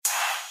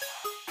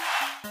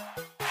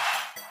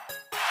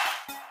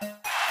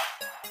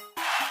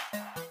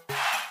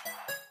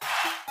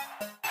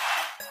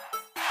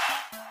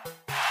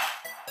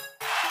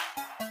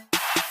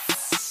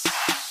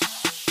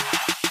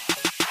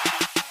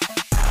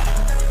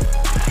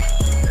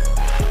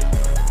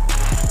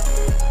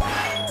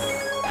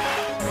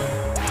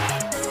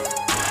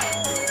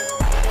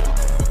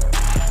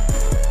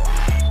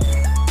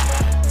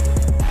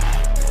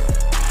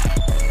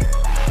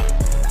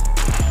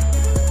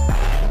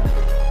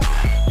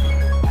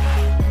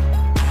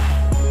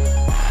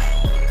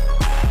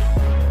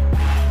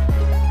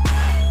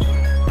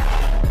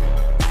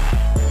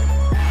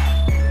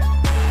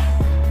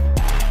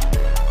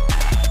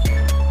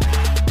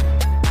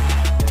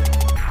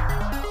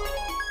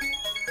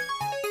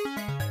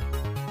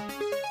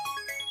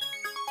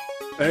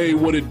Hey,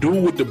 what it do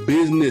with the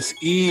business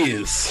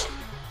is?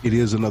 It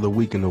is another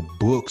week in the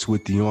books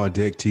with the On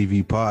Deck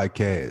TV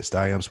podcast.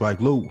 I am Spike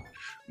Lou.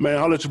 Man,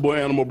 I'll let your boy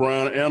Animal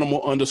Brown,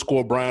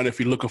 Animal_Brown, if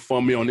you're looking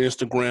for me on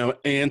Instagram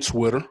and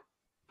Twitter.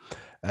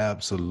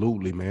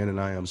 Absolutely, man. And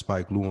I am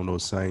Spike Lou on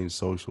those same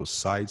social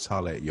sites.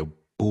 Holla at your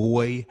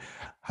boy.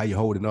 How you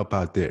holding up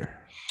out there?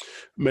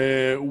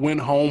 Man,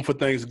 went home for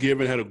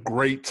Thanksgiving, had a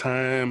great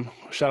time.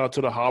 Shout out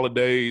to the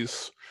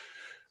holidays.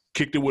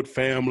 Kicked it with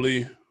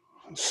family.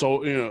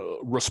 So,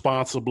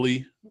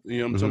 responsibly, you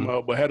know what I'm talking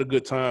about? But had a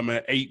good time,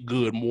 man. Ate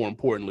good, more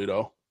importantly,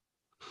 though.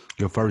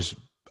 Your first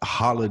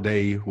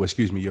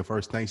your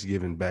first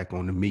Thanksgiving back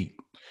on the meat.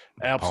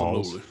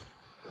 Absolutely.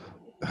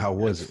 Pause. How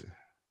was it? It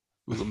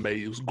was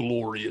amazing. It was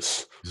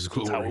glorious. It was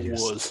That's how it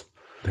was.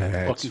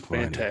 That's fucking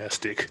funny.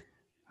 Fantastic.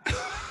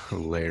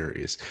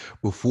 Hilarious.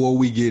 Before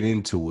we get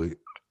into it,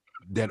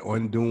 that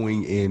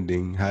Undoing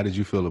ending, how did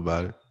you feel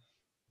about it?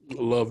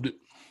 Loved it.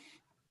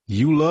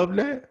 You loved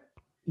that?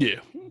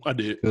 Yeah, I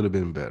did. Could have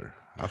been better.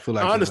 I feel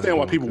like I understand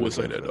why people would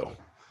say that, though.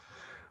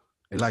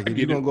 Like, if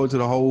you're going to go to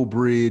the whole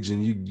bridge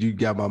and you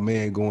got my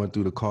man going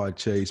through the car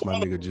chase, my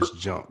nigga just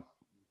jumped.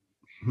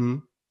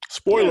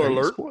 Spoiler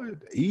alert.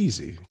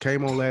 Easy.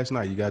 Came on last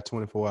night. You got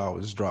 24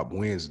 hours. Just dropped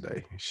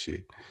Wednesday.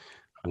 Shit.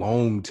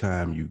 Long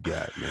time you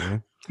got,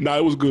 man. Nah,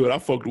 it was good. I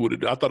fucked with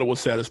it. I thought it was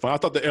satisfying. I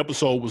thought the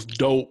episode was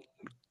dope.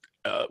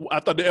 I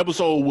thought the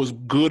episode was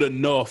good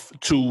enough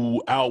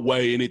to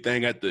outweigh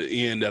anything at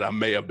the end that I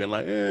may have been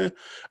like,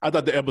 I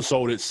thought the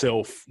episode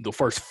itself, the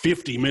first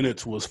 50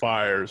 minutes was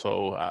fire,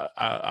 so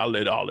I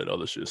let all that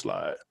other shit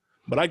slide.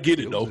 But I get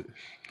it, though.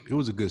 It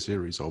was a good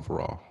series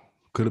overall.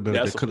 Could have been,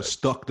 they could have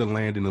stuck the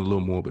landing a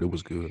little more, but it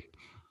was good.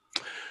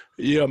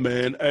 Yeah,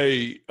 man.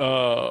 Hey,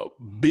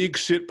 big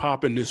shit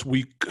popping this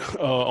week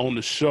on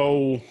the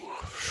show.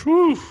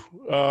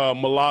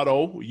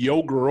 Mulatto,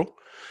 Yo Girl,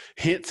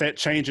 hints at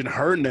changing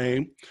her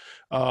name.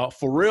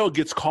 Pharrell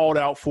gets called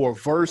out for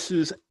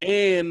verses,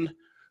 and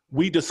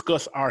we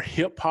discuss our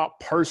hip-hop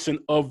person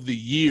of the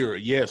year.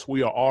 Yes,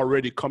 we are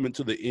already coming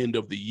to the end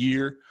of the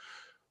year.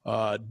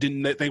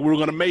 Didn't think we were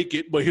going to make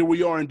it, but here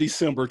we are in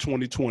December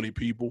 2020,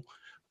 people.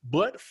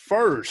 But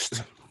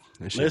first,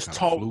 let's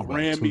talk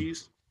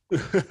Grammys.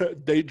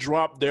 They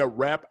dropped their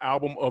rap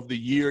album of the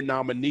year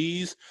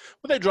nominees.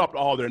 Well, they dropped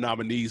all their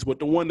nominees, but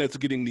the one that's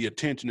getting the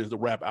attention is the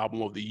rap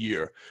album of the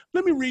year.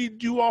 Let me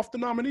read you off the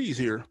nominees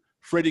here.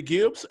 Freddie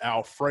Gibbs,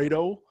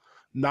 Alfredo,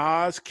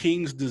 Nas,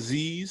 King's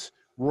Disease,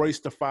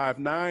 Royce da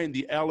 5'9",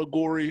 The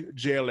Allegory,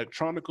 Jay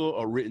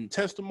Electronica, A Written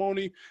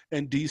Testimony,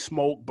 and D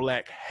Smoke,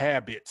 Black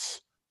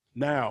Habits.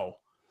 Now,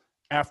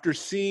 after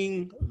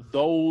seeing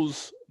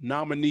those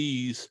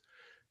nominees,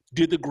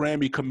 did the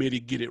Grammy committee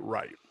get it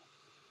right?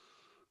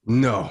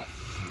 No,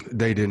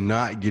 they did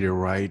not get it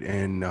right.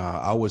 And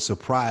I was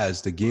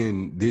surprised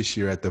again this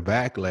year at the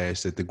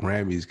backlash that the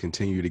Grammys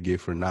continue to get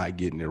for not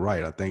getting it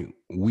right. I think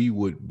we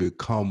would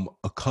become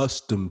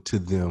accustomed to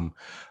them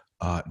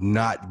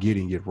not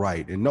getting it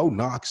right. And no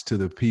knocks to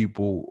the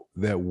people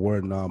that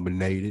were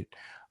nominated.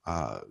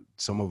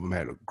 Some of them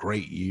had a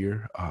great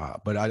year.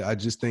 But I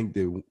just think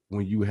that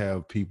when you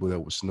have people that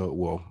were snubbed,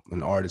 well,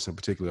 an artist in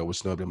particular that was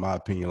snubbed, in my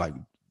opinion, like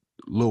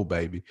Lil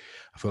Baby,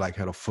 I feel like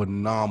had a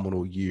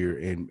phenomenal year,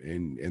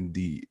 and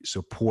the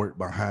support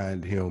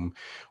behind him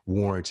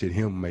warranted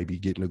him maybe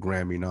getting a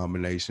Grammy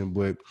nomination.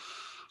 But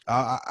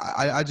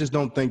I just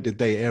don't think that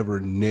they ever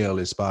nail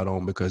it spot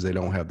on because they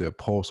don't have their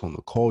pulse on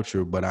the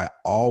culture. But I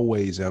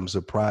always am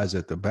surprised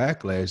at the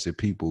backlash that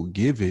people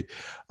give it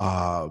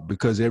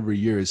because every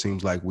year it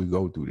seems like we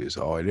go through this.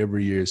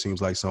 Every year it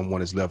seems like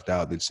someone is left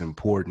out that's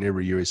important.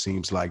 Every year it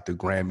seems like the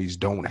Grammys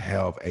don't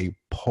have a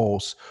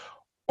pulse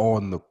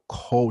on the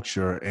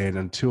culture, and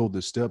until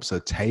the steps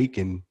are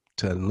taken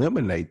to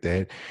eliminate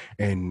that,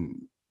 and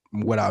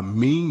what I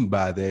mean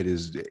by that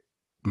is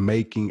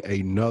making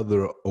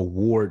another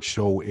award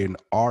show in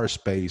our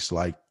space,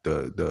 like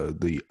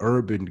the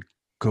urban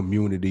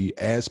community,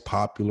 as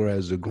popular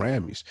as the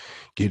Grammys,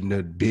 getting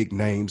the big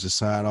names to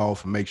sign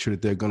off and make sure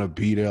that they're going to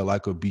be there,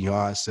 like a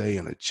Beyonce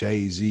and a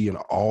Jay-Z and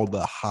all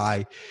the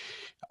high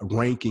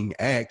ranking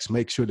acts,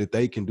 make sure that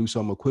they can do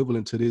something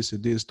equivalent to this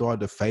and then start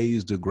to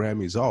phase the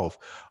Grammys off.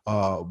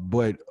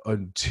 But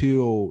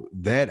until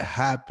that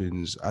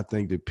happens, I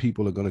think that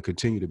people are going to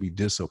continue to be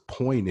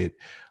disappointed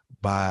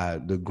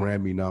by the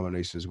Grammy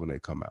nominations when they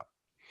come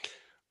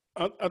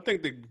out. I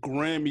think the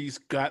Grammys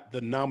got the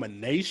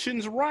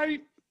nominations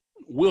right.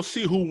 We'll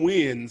see who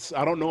wins.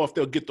 I don't know if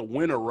they'll get the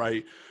winner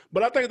right,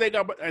 but I think they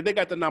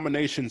got the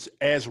nominations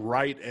as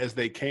right as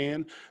they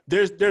can.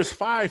 There's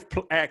 5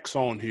 acts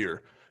on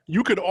here.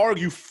 You could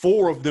argue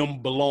 4 of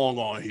them belong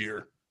on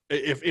here.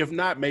 If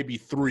not, maybe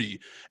 3.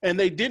 And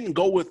they didn't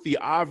go with the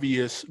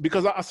obvious,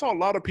 because I saw a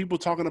lot of people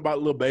talking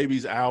about Lil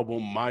Baby's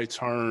album, My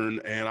Turn,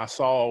 and I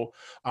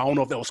don't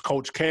know if that was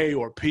Coach K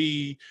or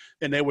P,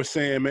 and they were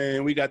saying,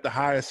 man, we got the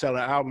highest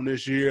selling album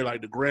this year,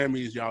 like the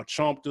Grammys, y'all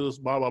chumped us,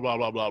 blah, blah, blah,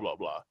 blah, blah, blah,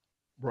 blah.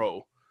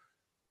 Bro,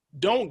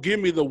 don't give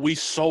me the we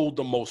sold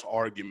the most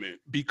argument,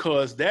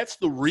 because that's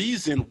the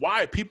reason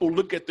why people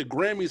look at the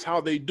Grammys how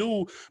they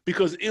do,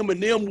 because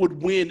Eminem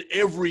would win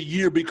every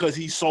year because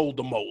he sold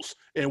the most.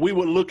 And we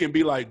would look and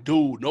be like,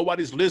 dude,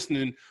 nobody's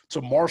listening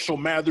to Marshall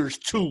Mathers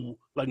 2.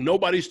 Like,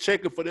 nobody's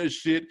checking for that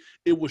shit.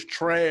 It was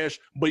trash,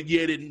 but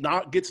yet it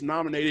not gets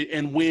nominated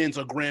and wins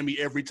a Grammy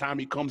every time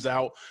he comes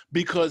out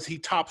because he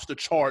tops the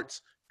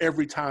charts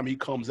every time he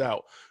comes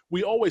out.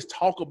 We always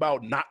talk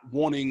about not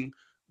wanting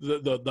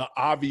the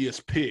obvious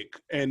pick,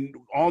 and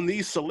on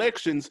these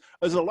selections,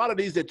 there's a lot of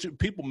these that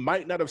people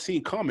might not have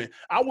seen coming.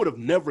 I would have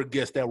never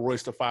guessed that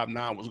Royce da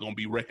 5'9" was going to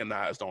be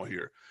recognized on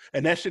here,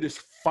 and that shit is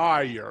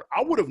fire.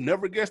 I would have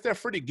never guessed that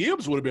Freddie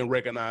Gibbs would have been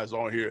recognized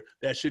on here.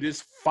 That shit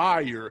is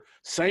fire.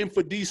 Same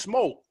for D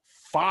Smoke,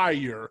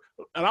 fire.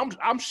 And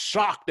I'm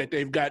shocked that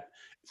they've got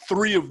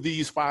 3 of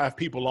these 5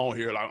 people on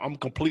here. Like, I'm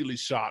completely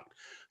shocked.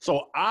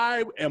 So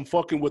I am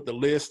fucking with the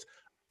list.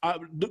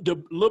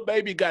 The Lil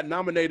Baby got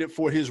nominated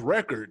for his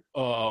record,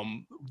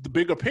 The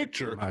Bigger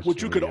Picture,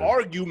 which you could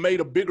argue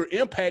made a bigger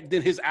impact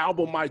than his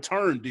album My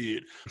Turn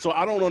did. So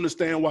I don't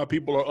understand why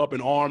people are up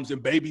in arms,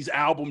 and Baby's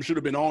album should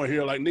have been on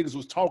here like niggas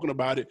was talking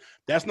about it.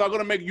 That's not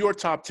going to make your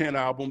top 10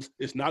 albums.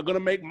 It's not going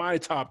to make my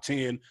top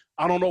 10.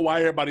 I don't know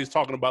why everybody's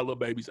talking about Lil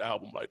Baby's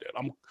album like that.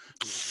 I'm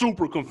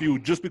super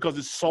confused just because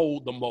it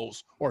sold the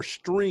most or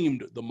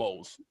streamed the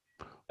most.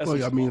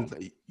 Well, I mean,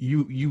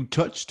 you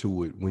touched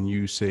to it when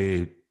you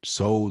said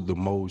sold the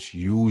most.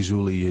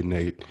 Usually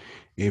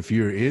if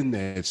you're in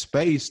that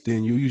space,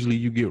 then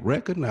you get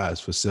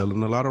recognized for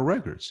selling a lot of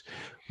records.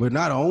 But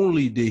not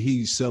only did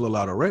he sell a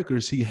lot of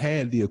records, he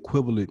had the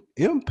equivalent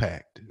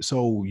impact.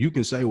 So you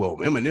can say, well,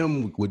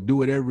 Eminem would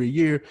do it every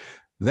year.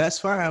 That's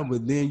fine.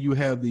 But then you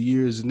have the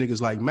years niggas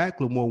like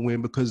Macklemore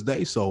win because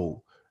they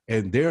sold.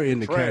 And they're in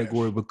the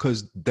category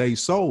because they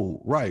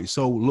sold, right?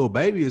 So Lil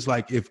Baby is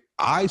like, if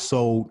I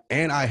sold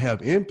and I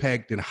have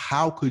impact, then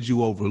how could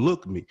you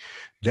overlook me?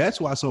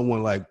 That's why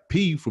someone like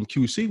P from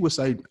QC would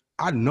say,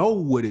 I know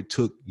what it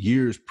took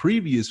years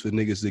previous for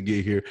niggas to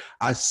get here.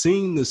 I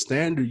seen the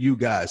standard you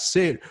guys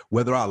set,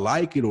 whether I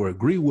like it or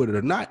agree with it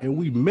or not, and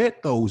we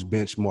met those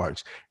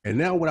benchmarks. And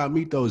now when I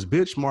meet those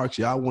benchmarks,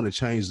 y'all want to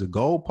change the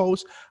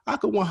goalposts. I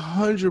could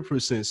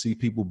 100% see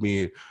people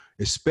being,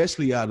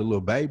 especially out of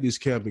Lil Baby's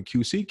camp and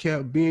QC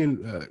camp,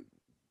 being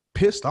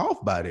pissed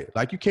off by that.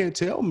 Like, you can't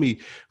tell me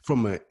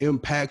from an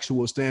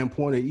impactual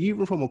standpoint, or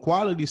even from a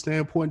quality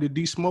standpoint, that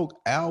D Smoke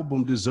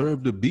album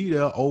deserved to be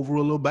there over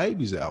a Lil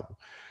Baby's album.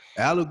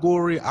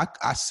 Allegory,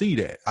 I see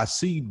that. I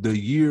see the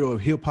year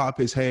of hip hop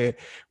has had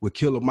with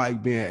Killer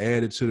Mike being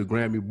added to the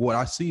Grammy board.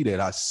 I see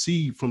that. I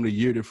see from the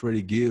year that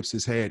Freddie Gibbs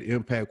has had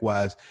impact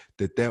wise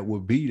that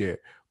would be there.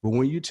 But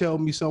when you tell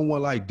me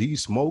someone like D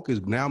Smoke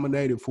is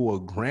nominated for a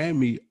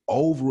Grammy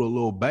over a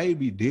Lil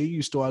Baby, then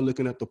you start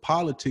looking at the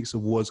politics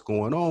of what's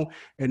going on,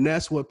 and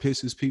that's what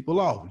pisses people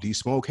off. D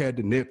Smoke had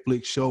the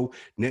Netflix show.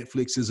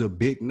 Netflix is a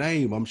big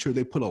name. I'm sure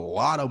they put a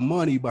lot of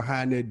money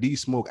behind that D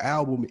Smoke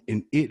album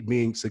and it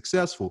being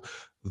successful.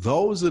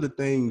 Those are the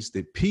things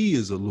that P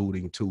is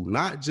alluding to,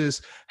 not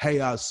just,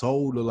 hey, I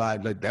sold a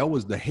lot. Like, that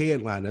was the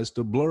headline, that's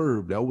the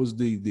blurb, that was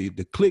the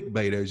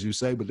clickbait, as you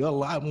say, but there are a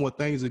lot more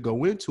things that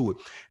go into it.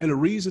 And the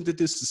reason that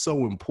this is so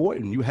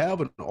important, you have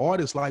an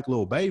artist like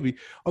Lil Baby,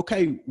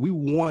 okay, we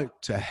want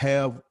to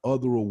have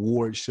other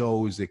award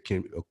shows that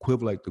can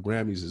equivalent the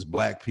Grammys as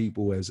Black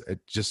people, as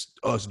just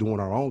us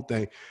doing our own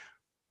thing.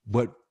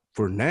 But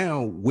for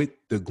now, with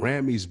the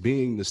Grammys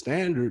being the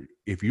standard,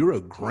 if you're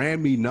a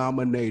Grammy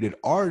nominated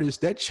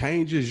artist, that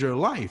changes your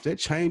life. That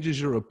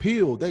changes your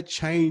appeal. That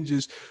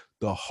changes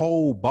the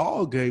whole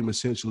ball game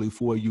essentially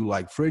for you.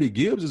 Like, Freddie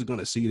Gibbs is going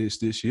to see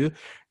this year.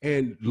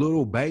 And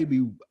Lil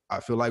Baby, I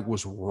feel like,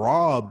 was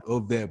robbed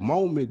of that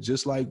moment,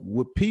 just like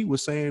what P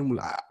was saying.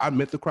 I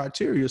met the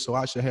criteria, so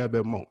I should have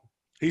that moment.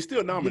 He's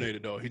still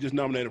nominated, though. He just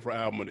nominated for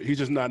album. He's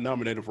just not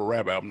nominated for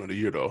rap album of the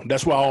year, though.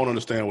 That's why I don't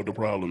understand what the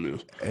problem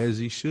is. As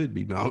he should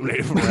be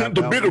nominated for rap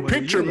the bigger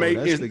picture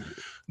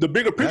the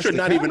bigger picture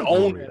not even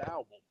on that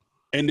album,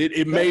 and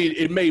it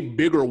made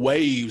bigger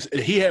waves.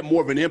 He had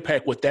more of an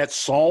impact with that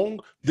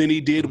song than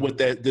he did with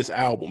this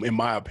album, in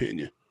my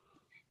opinion.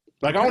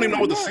 Like, I don't even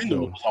know what the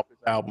single was off this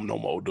album no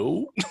more,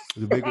 dude.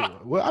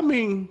 Well, I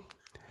mean,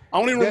 I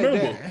don't even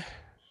remember.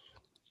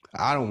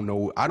 I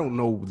don't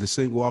know the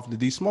single off the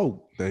D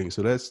Smoke thing.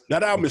 So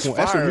that album is fire,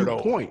 that's a though.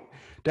 Point.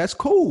 That's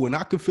cool. And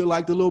I could feel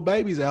like the Lil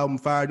Baby's album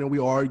fired, and we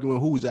arguing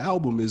whose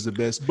album is the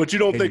best. But you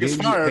don't think it's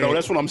fire, though.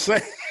 That's what I'm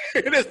saying.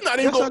 It's not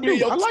even going to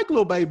be I like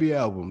Lil Baby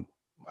album.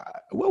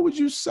 What would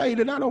you say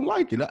that I don't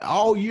like it?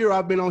 All year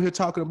I've been on here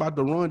talking about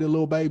the run that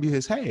Lil Baby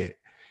has had.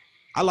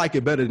 I like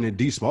it better than the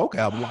D Smoke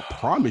album. I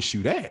promise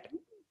you that.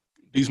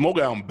 D Smoke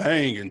album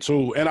banging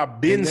too, and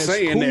I've been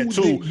saying that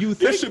too.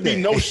 There should be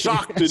no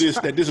shock to this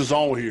that this is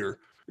on here.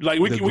 Like,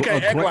 we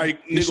can't act like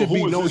there should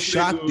be no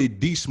shock that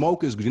D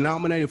Smoke is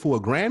nominated for a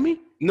Grammy.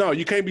 No,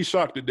 you can't be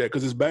shocked at that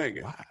because it's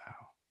banging. Wow,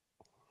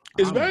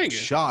 it's banging.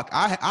 Shocked.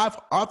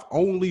 I've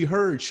only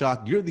heard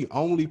shocked. You're the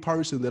only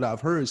person that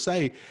I've heard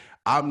say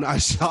I'm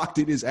not shocked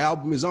that his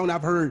album is on.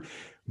 I've heard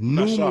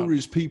Not shocked.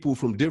 Numerous people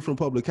from different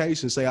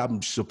publications say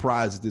I'm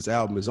surprised that this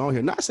album is on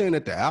here. Not saying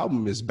that the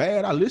album is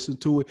bad. I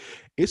listened to it.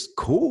 It's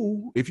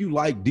cool if you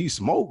like D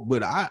Smoke,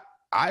 but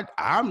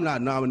I'm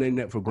not nominating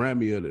that for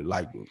Grammy of the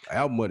like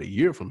album of the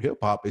year from hip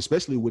hop,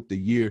 especially with the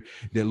year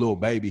that Lil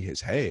Baby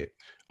has had.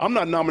 I'm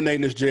not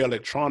nominating this Jay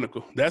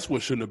Electronica. That's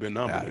what shouldn't have been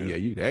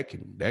nominated. Yeah,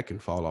 that can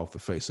fall off the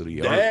face of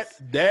the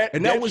earth.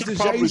 That was the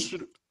Jay.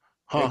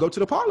 And go to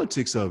the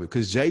politics of it,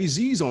 because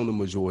Jay-Z's on the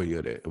majority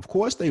of that. Of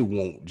course, they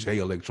want Jay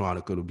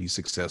Electronica to be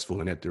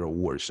successful and at their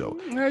award show.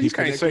 You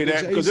can't say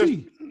that because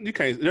you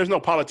can't. There's no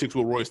politics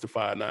with Royce da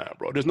 5'9",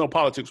 bro. There's no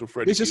politics with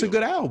Freddie. It's just a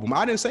good album.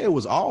 I didn't say it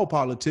was all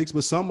politics,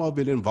 but some of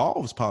it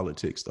involves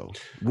politics, though.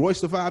 Royce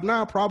da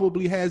 5'9"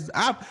 probably has.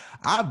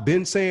 I've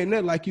been saying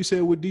that, like you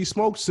said, with D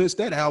Smoke since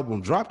that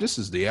album dropped. This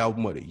is the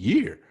album of the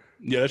year.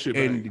 Yeah, that shit.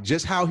 And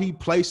just how he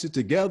placed it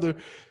together.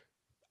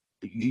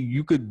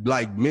 You could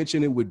like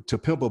mention it with To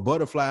Pimp a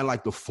Butterfly and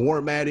like the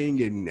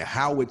formatting and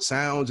how it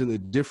sounds and the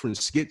different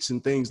skits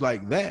and things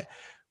like that.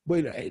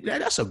 But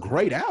that's a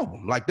great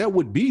album. Like that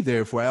would be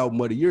there for album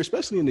of the year,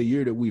 especially in the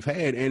year that we've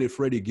had. And if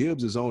Freddie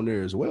Gibbs is on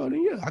there as well,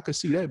 then yeah, I could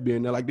see that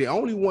being there. Like the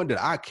only one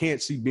that I can't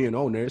see being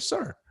on there is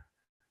Sir.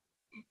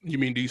 You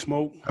mean D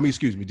Smoke? I mean,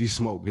 excuse me, D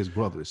Smoke, his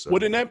brother. Sir. Well,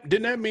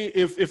 didn't that mean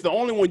if the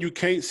only one you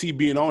can't see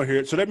being on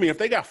here, so that means if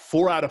they got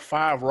 4 out of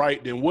 5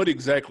 right, then what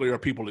exactly are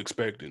people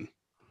expecting?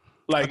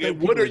 Like,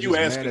 what are you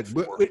asking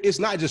for? But it's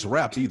not just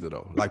rap either,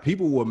 though. Like,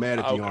 people were mad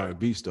at the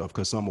R&B stuff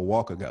because Summer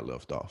Walker got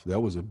left off. That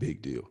was a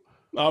big deal.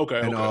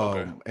 And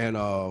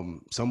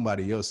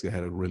somebody else that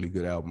had a really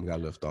good album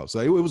got left off. So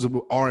it was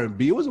an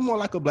R&B. It was more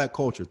like a black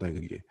culture thing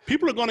again.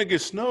 People are gonna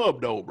get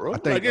snubbed though, bro. I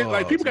think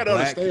like people got to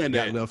understand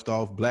that. Got left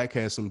off. Black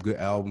had some good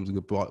albums,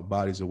 good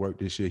bodies of work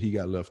this year. He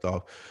got left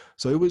off.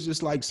 So it was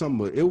just like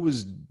it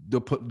was the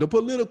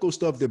political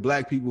stuff that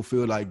black people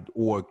feel like,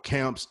 or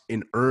camps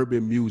in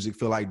urban music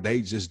feel like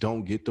they just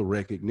don't get the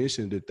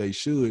recognition that they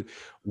should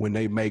when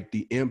they make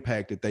the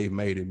impact that they've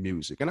made in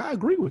music. And I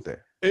agree with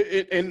that.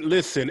 And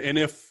listen, and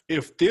if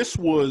this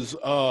was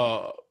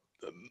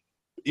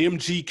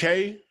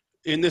MGK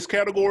in this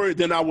category,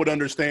 then I would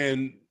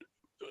understand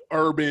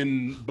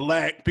urban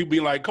black people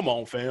being like, come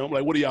on, fam.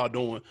 Like, what are y'all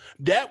doing?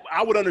 That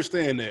I would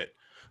understand that.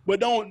 But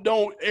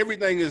don't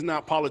everything is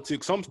not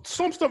politics. Some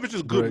stuff is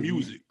just good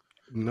music.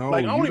 No,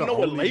 like I don't even know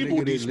what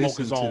label D Smoke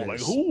is on.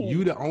 Like who?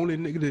 You the only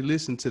nigga that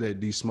listen to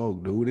that D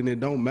Smoke, dude. And it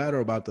don't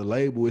matter about the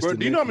label. It's bro,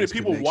 do you know how many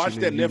people watch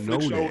that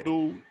Netflix show,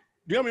 dude?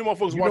 Do you know how many motherfuckers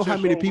watch that show? You know how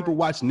many people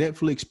watch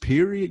Netflix,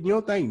 period? You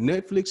don't think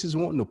Netflix is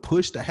wanting to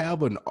push to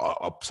have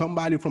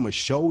somebody from a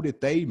show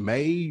that they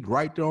made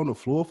right there on the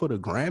floor for the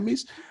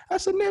Grammys?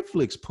 That's a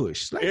Netflix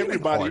push. Like,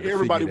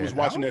 everybody was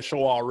watching that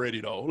show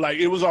already, though. Like,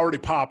 it was already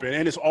popping,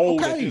 and it's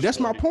old. Okay, that's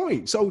my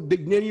point. So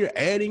then you're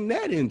adding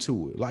that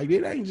into it. Like,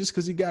 it ain't just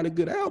because he got a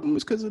good album.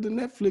 It's because of the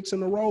Netflix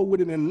and the role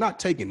with it, and not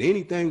taking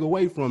anything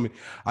away from it.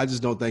 I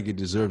just don't think it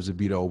deserves to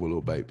beat over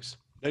Lil Babies.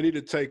 They need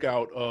to take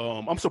out.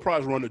 I'm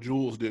surprised Run the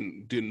Jewels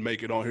didn't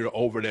make it on here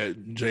over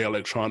that Jay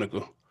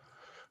Electronica.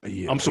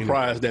 Yeah, I'm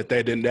surprised that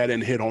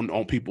didn't hit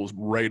on people's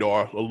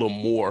radar a little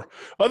more.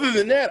 Other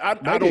than that, I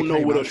don't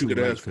know what else you could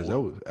ask for.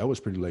 That was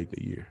pretty late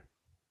in the year.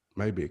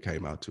 Maybe it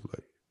came out too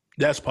late.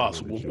 That's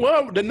possible.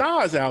 Well, the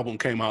Nas album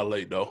came out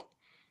late though.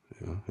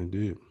 Yeah, it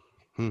did.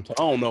 So I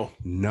don't know.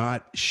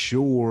 Not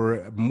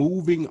sure.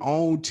 Moving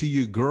on to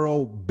your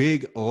girl,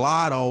 Big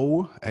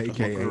Latto,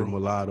 aka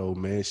Mulatto,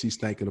 man. She's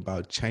thinking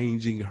about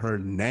changing her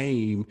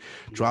name,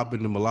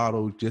 dropping the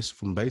Mulatto just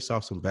based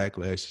off some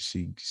backlash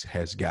she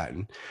has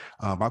gotten.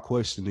 My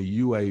question to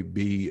you,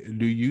 AB,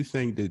 do you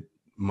think that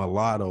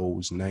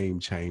Mulatto's name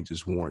change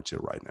is warranted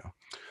right now?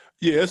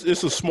 Yeah,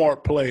 it's a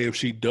smart play if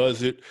she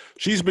does it.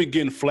 She's been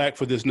getting flack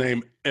for this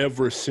name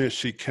ever since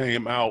she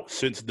came out,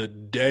 since the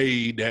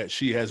day that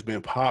she has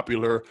been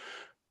popular.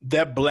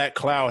 That black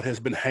cloud has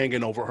been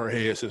hanging over her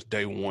head since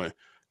day one.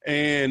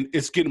 And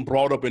it's getting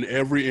brought up in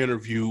every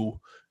interview,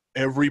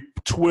 every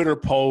Twitter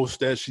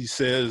post that she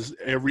says,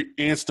 every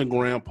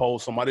Instagram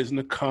post, somebody's in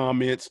the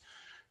comments.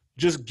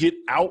 Just get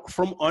out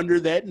from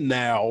under that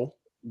now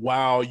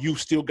while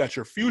you've still got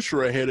your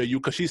future ahead of you,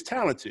 because she's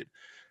talented.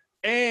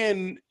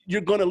 And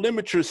you're going to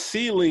limit your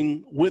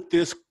ceiling with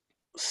this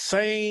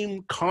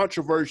same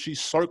controversy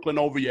circling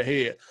over your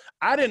head.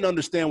 I didn't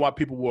understand why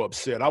people were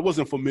upset. I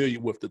wasn't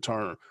familiar with the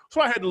term. So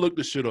I had to look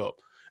this shit up.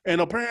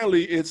 And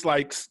apparently it's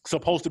like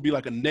supposed to be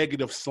like a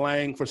negative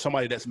slang for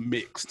somebody that's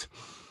mixed,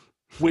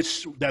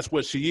 which that's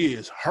what she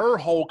is. Her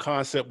whole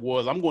concept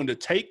was, I'm going to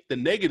take the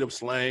negative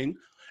slang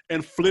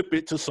and flip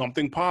it to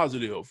something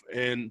positive.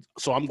 And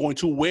so I'm going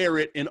to wear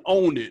it and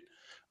own it.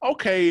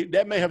 Okay,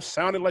 that may have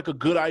sounded like a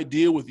good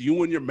idea with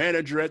you and your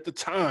manager at the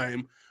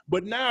time,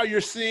 but now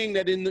you're seeing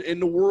that in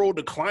the world,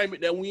 the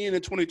climate that we in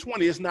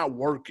 2020, it's not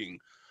working.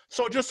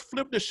 So just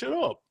flip this shit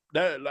up.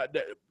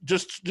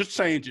 Just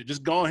change it.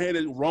 Just go ahead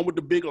and run with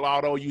the Big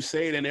Latto. You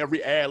say it in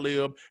every ad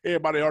lib.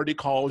 Everybody already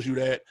calls you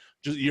that.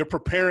 Just you're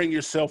preparing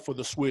yourself for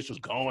the switch.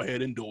 Just go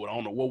ahead and do it. I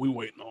don't know what we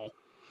waiting on.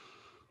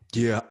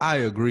 Yeah, I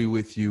agree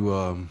with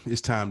you.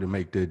 It's time to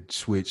make the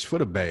switch for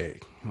the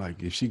bag.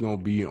 Like if she gonna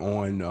be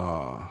on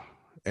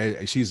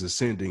and she's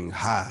ascending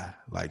high,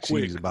 like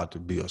Quick. she's about to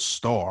be a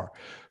star.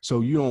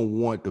 So you don't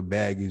want the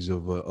baggage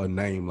of a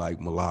name like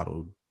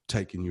Mulatto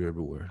taking you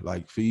everywhere.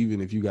 Like,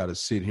 even if you got to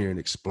sit here and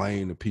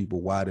explain to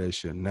people why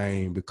that's your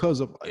name,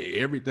 because of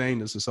everything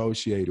that's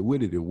associated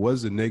with it. It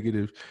was a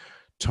negative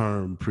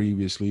term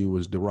previously. It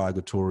was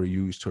derogatory,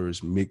 used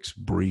towards mixed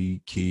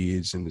breed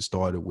kids, and it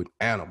started with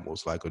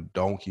animals like a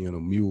donkey and a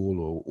mule,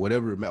 or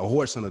whatever. A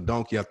horse and a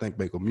donkey, I think,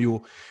 make a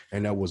mule,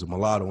 and that was a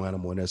mulatto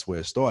animal, and that's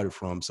where it started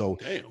from. So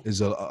there's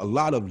a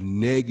lot of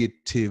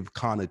negative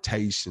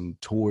connotation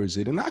towards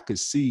it, and I could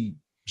see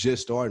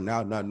just starting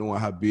out, not knowing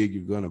how big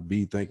you're going to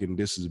be, thinking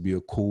this is be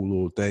a cool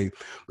little thing.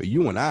 But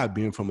you and I,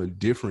 being from a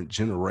different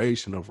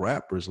generation of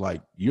rappers,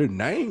 like, your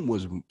name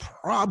was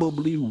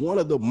probably one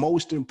of the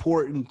most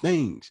important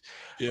things.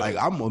 Yeah. Like,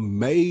 I'm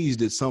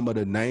amazed at some of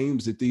the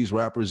names that these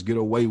rappers get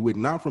away with,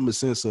 not from a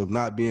sense of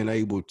not being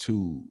able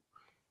to,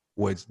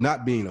 well, it's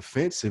not being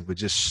offensive, but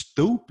just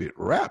stupid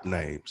rap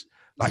names.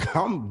 Like,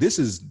 this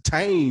is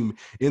tame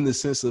in the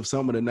sense of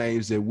some of the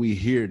names that we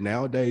hear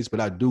nowadays, but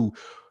I do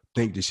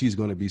think that she's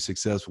going to be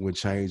successful in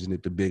changing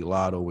it to Big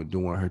Lotto and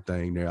doing her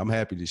thing there. I'm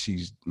happy that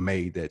she's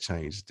made that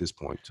change at this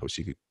point so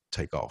she could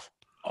take off.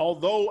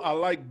 Although I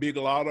like Big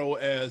Lotto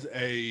as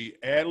a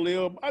ad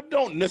lib, I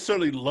don't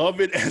necessarily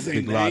love it as a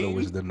name. Big Lotto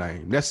is the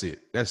name. That's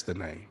it. That's the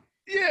name.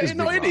 Yeah, you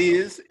know, it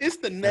is. It's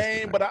the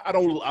name, but I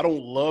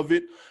don't love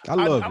it. I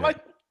love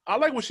it. I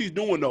like what she's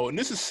doing, though, and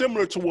this is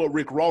similar to what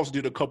Rick Ross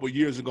did a couple of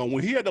years ago.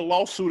 When he had the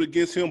lawsuit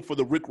against him for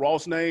the Rick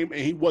Ross name and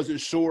he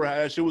wasn't sure how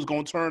that shit was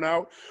going to turn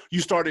out,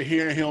 you started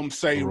hearing him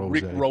say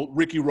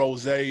Ricky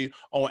Rose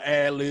on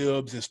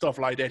ad-libs and stuff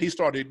like that. He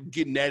started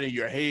getting that in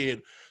your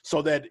head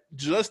so that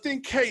just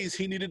in case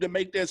he needed to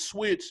make that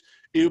switch,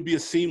 it would be a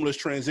seamless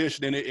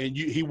transition and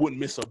he wouldn't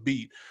miss a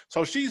beat.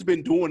 So she's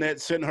been doing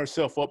that, setting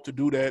herself up to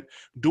do that.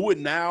 Do it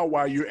now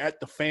while you're at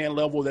the fan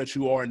level that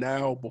you are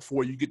now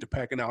before you get to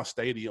packing out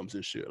stadiums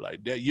and shit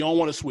like that. You don't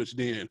want to switch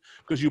then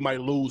because you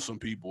might lose some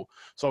people.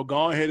 So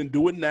go ahead and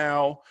do it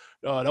now.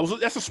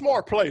 That's a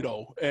smart play,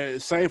 though.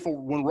 Same for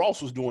when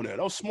Ross was doing that.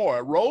 That was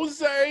smart. Rose,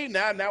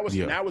 now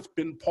it's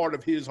been part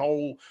of his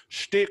whole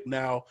shtick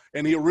now,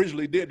 and he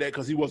originally did that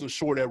because he wasn't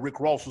sure that Rick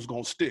Ross was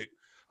going to stick.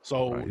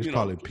 So it's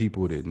probably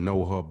people that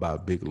know her by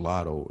Big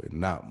Lotto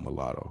and not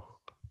Mulatto,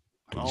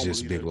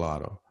 just Big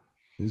Lotto.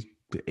 It's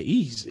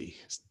easy.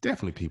 It's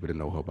definitely people that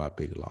know her by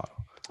Big Lotto.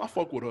 I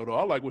fuck with her though.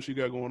 I like what she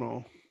got going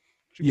on.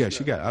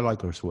 I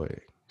like her swag.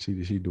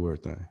 She do her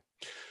thing.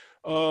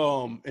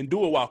 And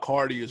do it while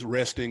Cardi is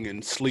resting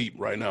and sleep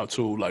right now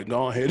too. Like,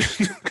 go ahead.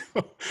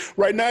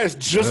 Right now it's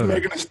just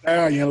Megan Thee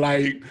Stallion.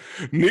 Like,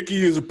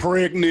 Nicki is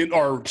pregnant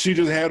or she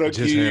just had a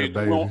kid.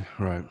 Had a baby.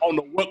 Right. I don't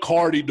know what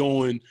Cardi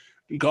doing.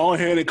 Go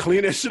ahead and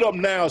clean that shit up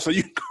now so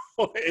you can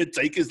go ahead and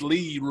take his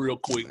lead real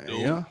quick, dude.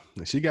 Yeah,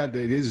 she got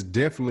that. It's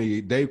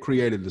definitely, they've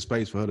created the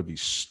space for her to be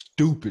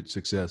stupid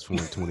successful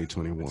in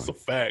 2021. It's a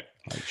fact.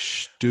 Like,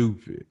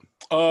 stupid.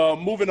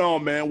 Moving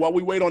on, man. While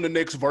we wait on the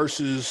next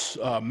versus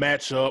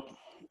matchup,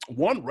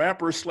 one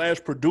rapper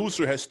 /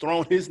 producer has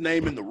thrown his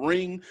name in the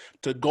ring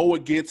to go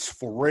against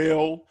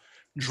Pharrell.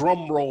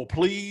 Drum roll,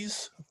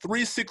 please.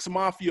 3 6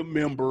 Mafia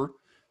member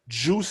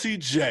Juicy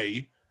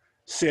J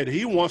said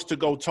he wants to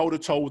go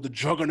toe-to-toe with the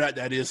juggernaut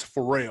that is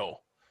Pharrell.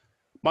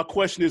 My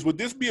question is, would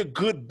this be a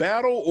good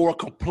battle or a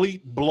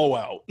complete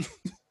blowout?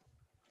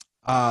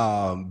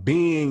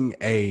 Being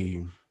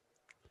a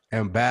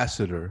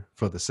ambassador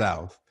for the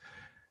South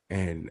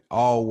and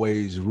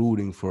always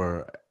rooting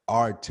for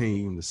our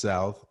team, the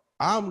South,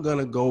 I'm going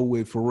to go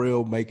with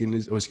Pharrell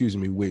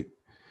with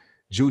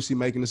Juicy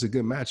making this a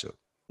good matchup.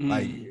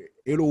 Like,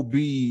 it'll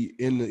be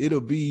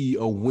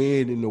a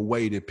win in the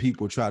way that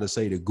people try to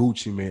say the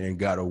Gucci Man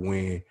got a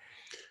win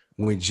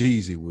when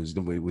Jeezy was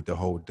with the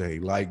whole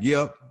thing. Like,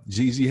 yep,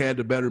 Jeezy had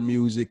the better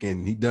music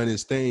and he done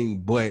his thing,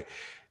 but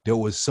there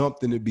was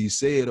something to be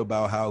said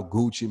about how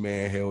Gucci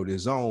Man held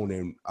his own.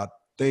 And I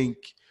think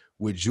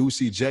with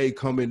Juicy J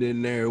coming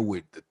in there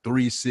with the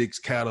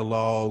 3-6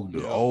 catalog,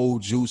 the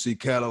old Juicy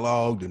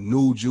catalog, the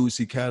new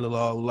Juicy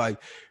catalog, like,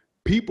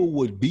 people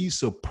would be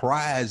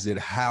surprised at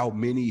how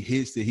many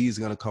hits that he's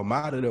going to come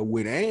out of there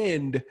with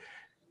and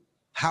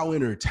how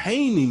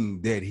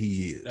entertaining that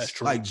he is. That's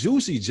true. Like,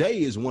 Juicy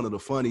J is one of the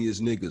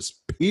funniest niggas,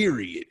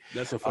 period.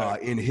 That's a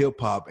fact. In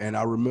hip-hop. And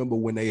I remember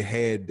when they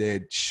had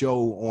that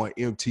show on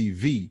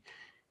MTV,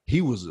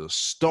 he was a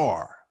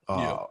star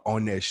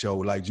on that show.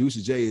 Like,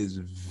 Juicy J is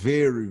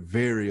very,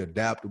 very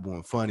adaptable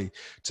and funny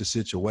to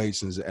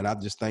situations. And I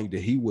just think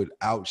that he would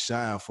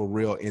outshine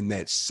Pharrell in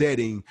that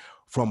setting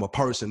from a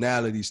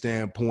personality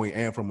standpoint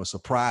and from a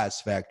surprise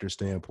factor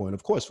standpoint.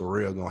 Of course,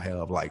 Pharrell gonna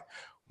have like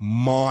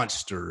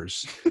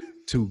monsters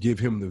to give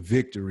him the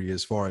victory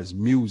as far as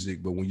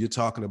music. But when you're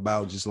talking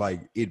about just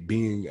like it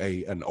being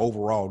an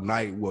overall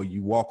night where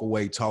you walk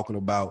away talking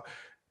about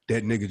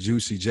that nigga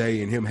Juicy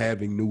J and him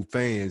having new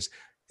fans,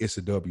 it's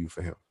a W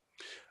for him.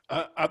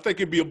 I think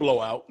it'd be a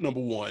blowout,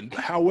 number one.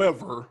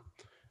 However,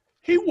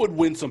 he would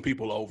win some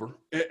people over.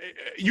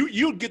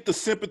 You'd get the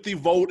sympathy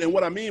vote. And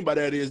what I mean by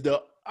that is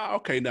the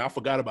okay, now I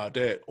forgot about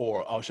that.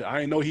 Or, oh, shit, I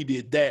didn't know he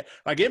did that.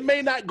 Like, it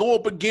may not go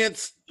up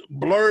against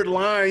Blurred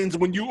Lines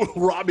when you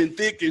Robin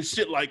Thicke and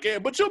shit like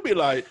that, but you'll be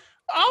like,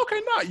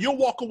 okay, nah. You'll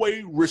walk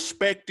away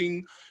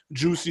respecting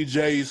Juicy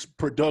J's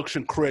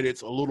production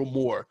credits a little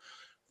more.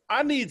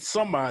 I need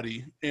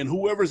somebody, and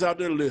whoever's out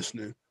there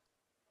listening,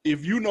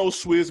 if you know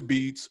Swiss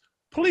Beats,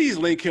 please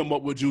link him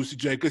up with Juicy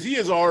J, because he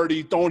has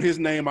already thrown his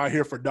name out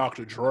here for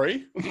Dr.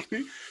 Dre.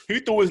 He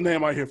threw his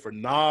name out here for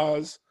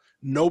Nas.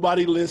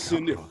 Nobody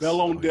listened. It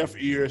fell on deaf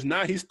ears.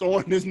 Now he's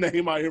throwing his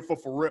name out here for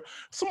Pharrell.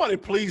 Somebody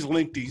please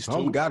link these two.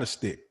 Some gotta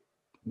stick.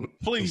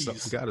 Please.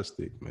 Something gotta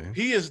stick, man.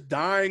 He is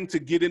dying to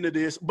get into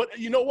this. But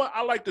you know what?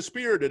 I like the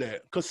spirit of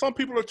that, because some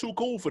people are too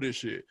cool for this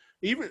shit.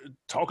 Even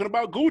talking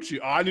about Gucci.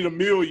 Oh, I need $1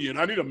 million.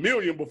 I need $1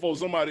 million before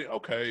somebody.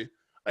 Okay.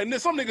 And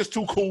then some niggas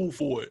too cool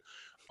for it.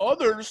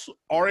 Others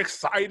are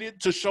excited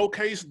to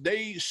showcase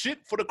they shit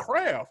for the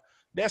craft.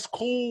 That's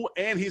cool,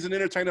 and he's an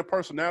entertaining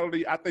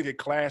personality. I think it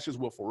clashes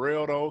with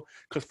Pharrell, though,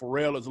 because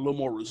Pharrell is a little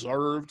more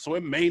reserved, so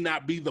it may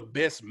not be the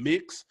best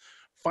mix.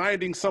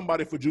 Finding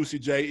somebody for Juicy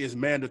J is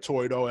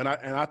mandatory, though, and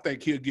I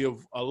think he'll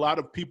give a lot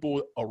of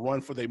people a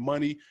run for their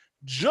money,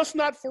 just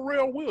not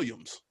Pharrell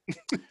Williams.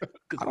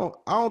 I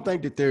don't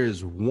think that there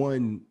is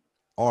one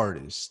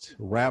artist,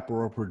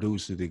 rapper or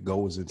producer that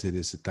goes into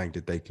this to think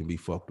that they can be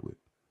fucked with.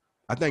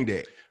 I think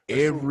that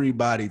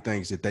everybody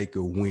thinks that they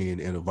could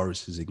win in a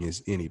versus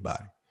against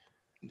anybody.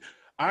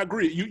 I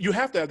agree. You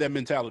have to have that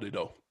mentality,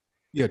 though.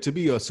 Yeah, to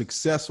be a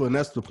successful, and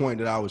that's the point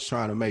that I was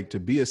trying to make. To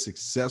be a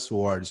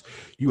successful artist,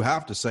 you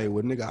have to say,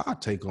 well, nigga, I'll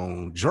take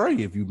on Dre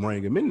if you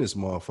bring him in this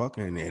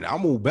motherfucker, and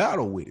I'm gonna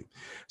battle with him.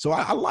 So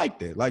I like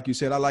that. Like you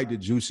said, I like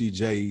that Juicy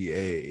J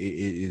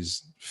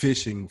is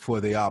fishing for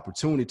the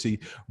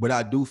opportunity, but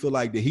I do feel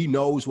like that he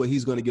knows what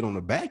he's gonna get on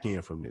the back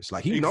end from this.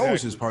 Like he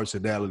knows his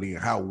personality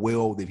and how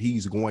well that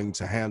he's going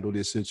to handle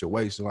this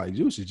situation. Like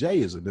Juicy J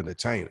is an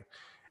entertainer.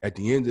 At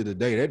the end of the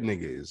day, that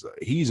nigga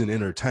he's an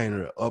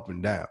entertainer up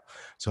and down.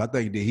 So I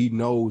think that he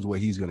knows what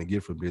he's going to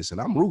get from this, and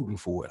I'm rooting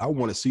for it. I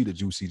want to see the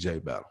Juicy J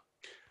battle.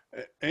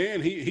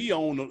 And he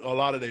owned a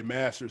lot of their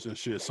masters and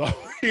shit, so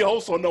he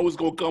also knows what's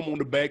going to come on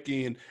the back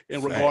end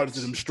in regards to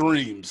them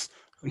streams.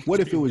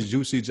 What if it was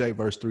Juicy J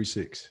versus 3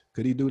 6?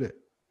 Could he do that?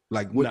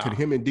 Like, what could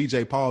him and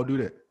DJ Paul do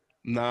that?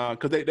 Nah,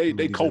 because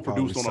they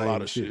co-produced on a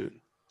lot of shit.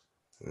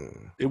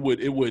 It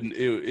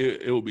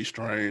would be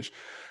strange.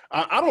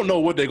 I don't know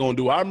what they're gonna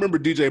do. I remember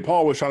DJ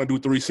Paul was trying to do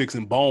 3 6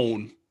 and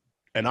Bone,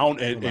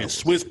 and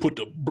Swiss put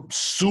the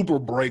super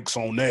brakes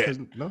on that.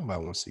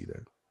 Nobody want to see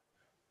that.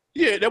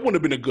 Yeah, that wouldn't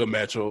have been a good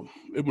matchup.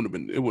 It wouldn't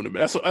have been.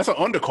 That's an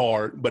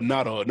undercard, but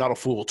not a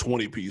full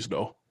 20 piece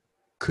though.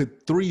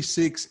 Could 3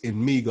 6 and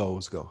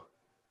Migos go?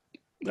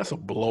 That's a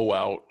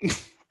blowout.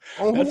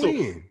 On who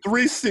end?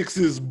 3 6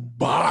 is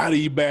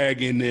body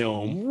bagging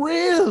them.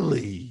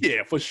 Really?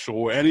 Yeah, for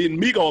sure. And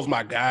Migos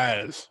my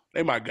guys.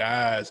 They my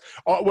guys.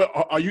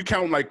 Are you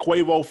counting like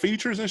Quavo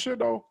features and shit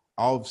though?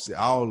 All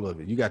of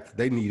it.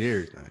 They need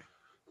everything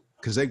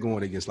because they're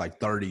going against like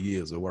 30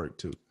 years of work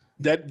too.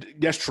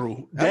 That's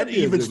true. That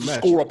evens the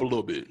score up a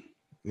little bit.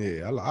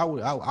 Yeah,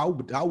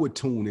 I would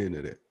tune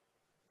into that.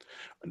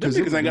 Them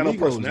niggas ain't got no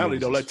personality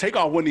though. Like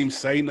Takeoff wouldn't even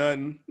say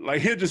nothing.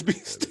 Like he'll just be.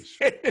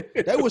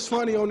 That was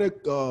funny on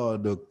that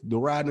the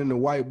riding in the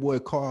white boy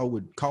car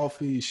with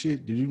coffee and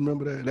shit. Did you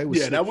remember that? That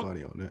was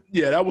funny on that.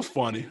 Yeah, that was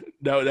funny.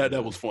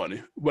 That was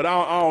funny. But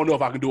I don't know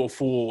if I can do a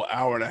full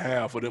hour and a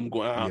half of them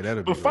going out.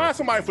 Yeah, but find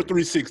somebody for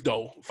 3 6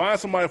 though. Find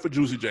somebody for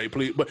Juicy J,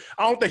 please. But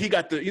I don't think he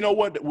got the. You know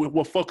what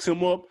fucks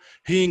him up?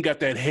 He ain't got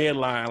that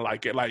headline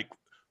like it. Like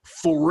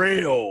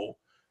Pharrell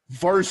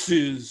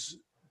versus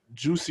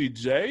Juicy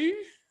J.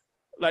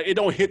 Like, it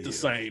don't hit the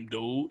same,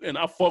 dude. And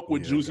I fuck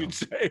with Juicy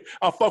J.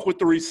 I fuck with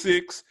 3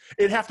 6.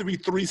 It'd have to be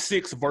 3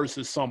 6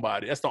 versus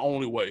somebody. That's the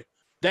only way.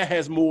 That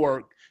has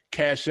more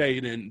cachet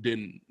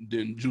than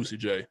Juicy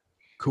J.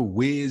 Could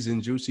Wiz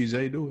and Juicy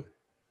J do it?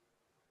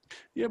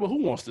 Yeah, but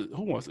who wants to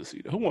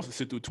see that? Who wants to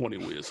sit through 20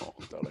 Wiz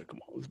songs? Like,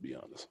 come on, let's be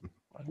honest.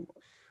 Like,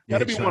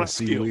 gotta be one to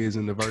see Wiz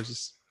in the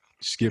verses,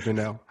 skipping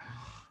out.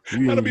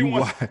 You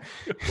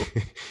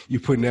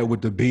putting that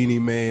with the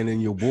Beanie Man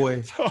and your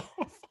boy.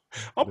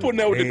 I'm putting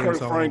that with the Kirk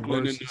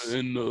Franklin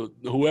and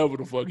whoever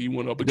the fuck he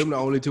went up against. Them the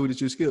only two that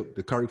you skipped,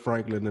 the Kirk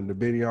Franklin and the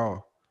Benny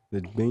Hall.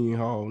 The Benny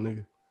Hall,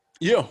 nigga.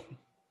 Yeah.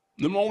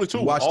 Them the only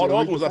two. All the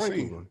other ones I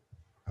seen.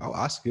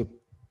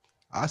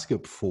 I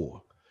skipped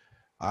 4.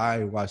 I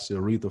ain't watched the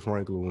Aretha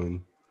Franklin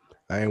one.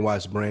 I ain't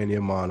watched Brandy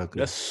and Monica.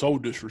 That's so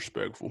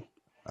disrespectful.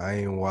 I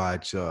ain't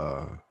watch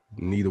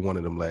neither one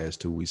of them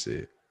last 2 we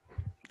said.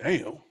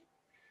 Damn.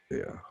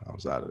 Yeah, I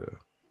was out of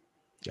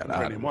there.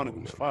 Brandy and Monica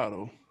was fire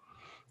though.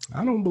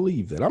 I don't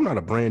believe that. I'm not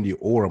a Brandy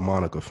or a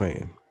Monica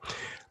fan.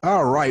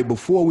 All right,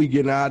 before we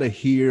get out of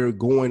here,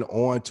 going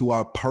on to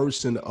our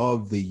person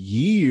of the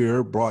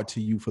year, brought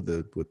to you for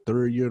the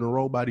 3rd year in a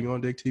row by the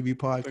On Deck TV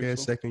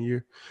podcast, 2nd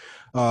year.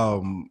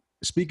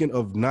 Speaking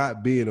of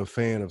not being a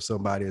fan of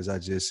somebody, as I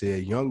just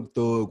said, Young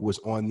Thug was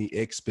on the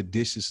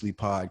Expeditiously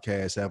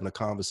podcast having a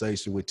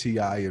conversation with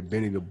T.I. and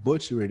Benny the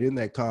Butcher, and in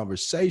that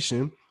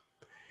conversation,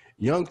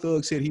 Young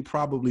Thug said he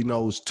probably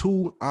knows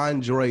 2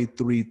 Andre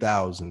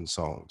 3000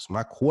 songs.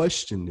 My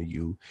question to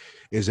you,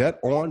 is that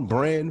on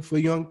brand for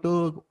Young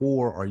Thug,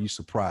 or are you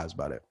surprised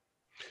by that?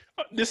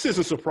 This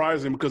isn't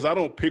surprising because I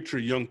don't picture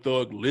Young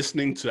Thug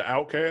listening to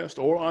Outkast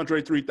or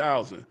Andre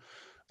 3000.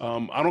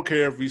 I don't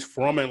care if he's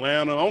from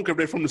Atlanta. I don't care if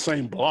they're from the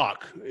same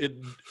block.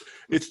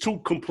 It's two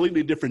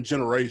completely different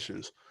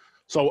generations.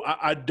 So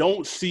I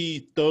don't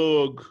see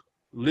Thug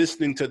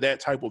listening to that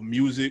type of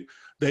music.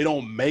 They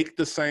don't make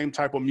the same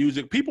type of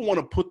music. People want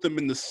to put them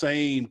in the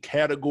same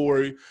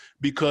category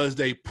because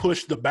they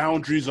push the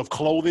boundaries of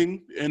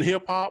clothing in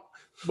hip hop.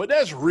 But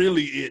that's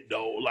really it,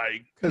 though.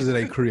 Like, because of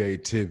their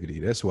creativity.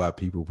 That's why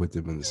people put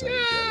them in the same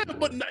category.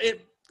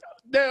 But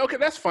okay,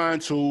 that's fine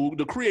too.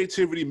 The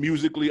creativity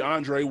musically,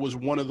 Andre was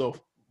one of the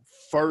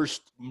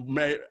first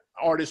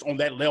artists on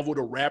that level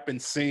to rap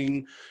and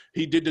sing.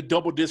 He did the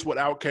double disc with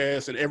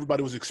Outkast, and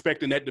everybody was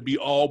expecting that to be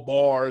all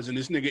bars, and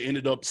this nigga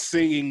ended up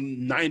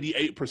singing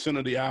 98%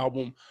 of the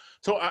album.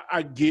 So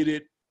I get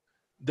it.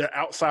 They're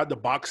outside the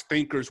box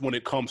thinkers when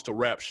it comes to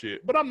rap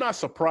shit. But I'm not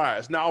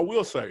surprised. Now, I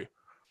will say,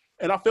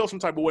 and I felt some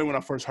type of way when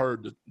I first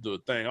heard the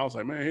thing. I was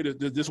like, man,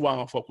 this is why I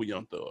don't fuck with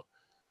Young Thug.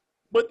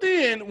 But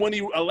then when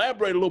he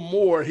elaborated a little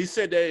more, he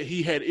said that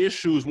he had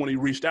issues when he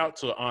reached out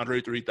to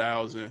Andre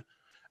 3000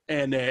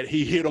 and that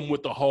he hit him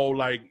with the whole,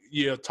 like,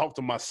 yeah, talk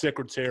to my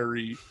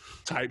secretary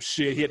type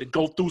shit. He had to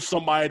go through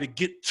somebody to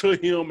get to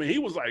him. And he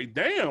was like,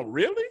 damn,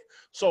 really?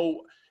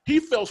 So he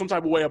felt some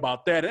type of way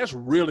about that. And that's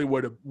really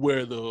where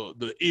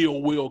the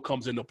ill will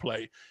comes into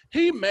play.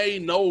 He may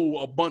know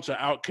a bunch of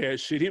Outkast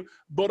shit,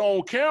 but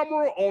on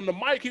camera, on the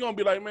mic, he gonna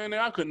be like, man,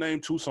 I could name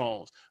 2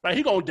 songs. Like,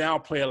 he gonna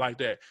downplay it like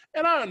that.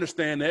 And I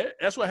understand that.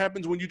 That's what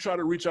happens when you try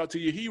to reach out to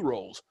your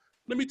heroes.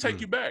 Let me take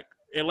you back.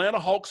 Atlanta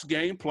Hawks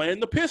game playing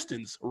the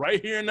Pistons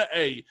right here in the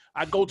A.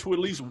 I go to at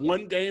least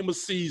one game a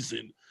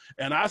season,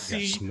 and I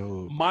see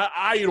my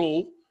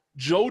idol,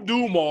 Joe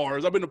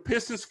Dumars. I've been a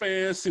Pistons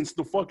fan since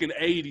the fucking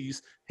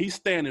 80s. He's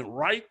standing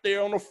right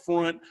there on the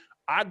front.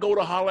 I go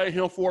to holler at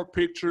him for a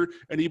picture,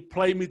 and he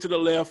played me to the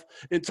left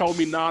and told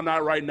me, nah,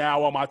 not right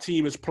now while my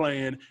team is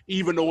playing,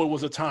 even though it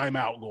was a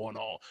timeout going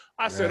on.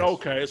 I said,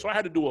 okay. So I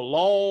had to do a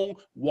long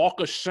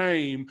walk of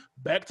shame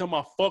back to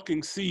my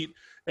fucking seat.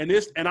 And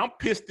I'm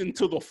Piston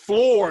to the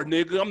floor,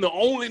 nigga. I'm the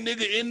only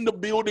nigga in the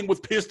building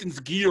with Pistons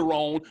gear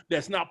on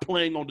that's not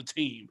playing on the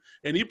team.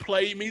 And he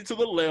played me to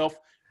the left.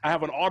 I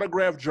have an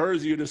autographed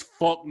jersey of this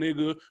fuck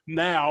nigga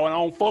now, and I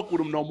don't fuck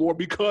with him no more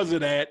because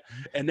of that.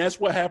 And that's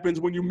what happens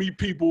when you meet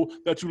people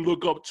that you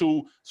look up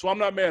to. So I'm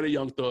not mad at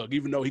Young Thug,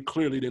 even though he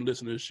clearly didn't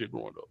listen to this shit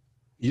growing up.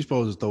 You're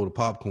supposed to throw the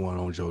popcorn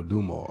on Joe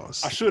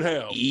Dumars. I should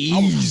have.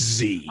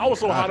 Easy. I was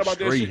so hot about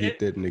that shit. Hit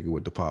that nigga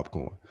with the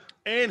popcorn.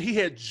 And he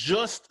had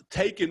just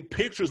taken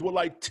pictures with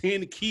like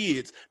 10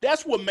 kids.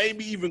 That's what made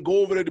me even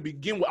go over there to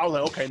begin with. I was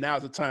like, okay,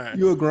 now's the time.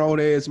 You're a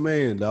grown-ass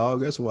man, dog.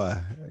 That's why.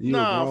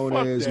 You're a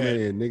grown-ass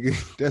man,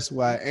 nigga. That's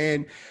why.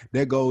 And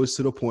that goes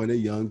to the point of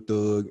Young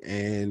Thug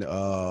and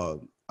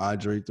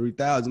Andre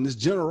 3000. It's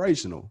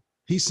generational.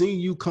 He seen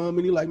you come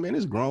and he like, man,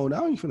 it's grown.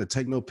 I ain't finna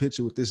take no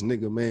picture with this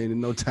nigga, man,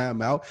 in no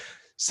timeout.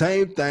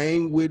 Same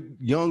thing with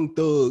Young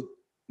Thug.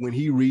 When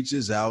he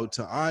reaches out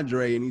to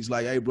Andre and he's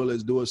like, hey, bro,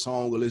 let's do a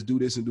song or let's do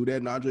this and do that.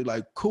 And Andre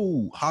like,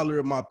 cool, holler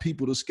at my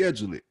people to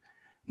schedule it.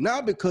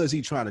 Not because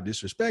he trying to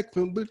disrespect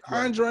him, but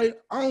Andre,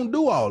 I don't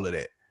do all of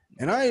that.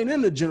 And I ain't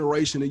in the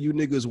generation of you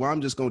niggas where I'm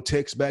just going to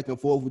text back and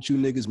forth with you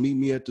niggas, meet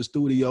me at the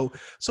studio.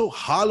 So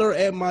holler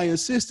at my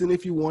assistant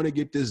if you want to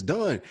get this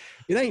done.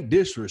 It ain't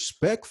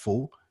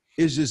disrespectful.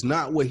 It's just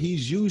not what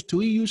he's used to.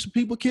 He used to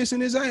people kissing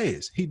his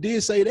ass. He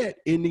did say that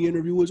in the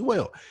interview as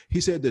well.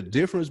 He said the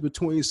difference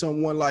between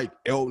someone like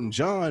Elton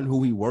John,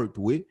 who he worked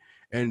with,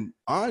 and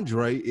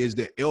Andre is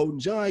that Elton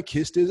John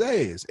kissed his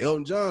ass.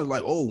 Elton John's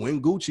like, oh,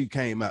 when Gucci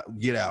came out,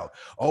 get out.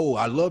 Oh,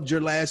 I loved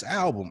your last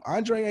album.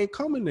 Andre ain't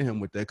coming to him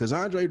with that because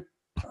Andre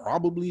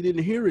probably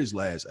didn't hear his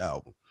last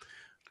album.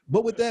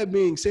 But with that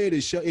being said,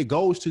 it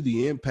goes to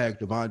the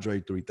impact of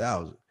Andre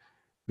 3000.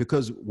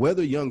 Because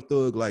whether Young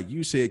Thug, like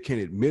you said, can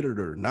admit it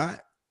or not,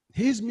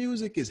 his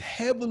music is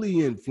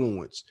heavily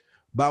influenced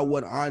by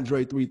what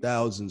Andre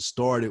 3000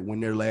 started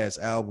when their last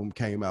album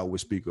came out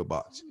with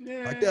Speakerboxxx.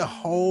 Yeah. Like that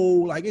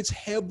whole, like it's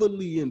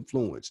heavily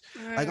influenced.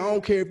 Yeah. Like I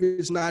don't care if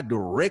it's not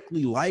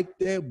directly like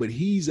that, but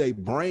he's a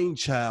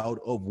brainchild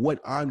of what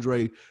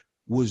Andre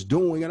was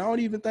doing. And I don't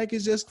even think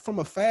it's just from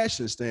a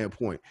fashion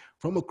standpoint,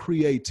 from a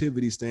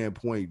creativity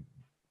standpoint,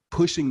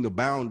 pushing the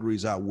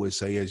boundaries, I would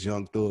say, as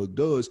Young Thug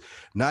does,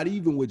 not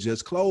even with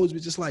just clothes,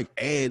 but just like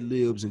ad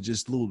libs and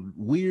just little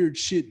weird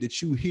shit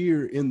that you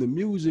hear in the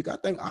music. I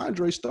think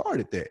Andre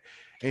started that,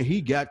 and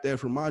he got that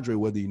from Andre,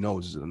 whether he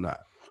knows it or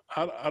not.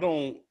 I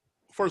don't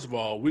First of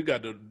all, we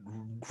got to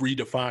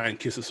redefine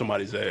kissing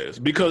somebody's ass,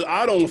 because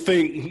I don't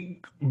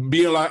think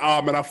being like,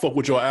 oh man, I fuck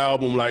with your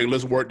album, like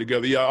let's work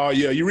together. Yeah, oh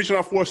yeah, you reaching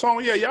out for a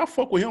song? Yeah, I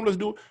fuck with him. Let's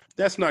do it.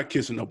 That's not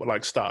kissing up, but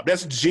like stop.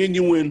 That's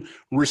genuine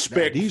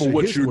respect for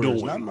what you're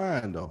doing. Not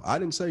mine though. I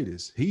didn't say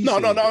this. No.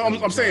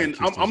 I'm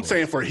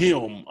saying for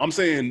him. I'm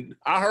saying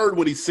I heard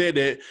when he said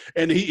that,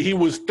 and he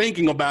was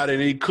thinking about it,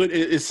 and he could.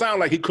 It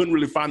sounded like he couldn't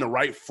really find the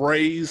right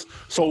phrase.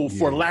 So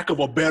for lack of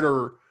a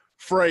better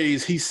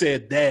phrase, he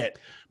said that.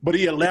 But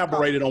he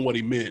elaborated on what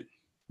he meant.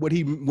 What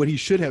he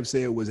should have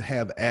said was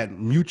have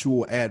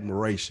mutual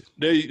admiration.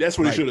 That's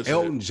what he should have said.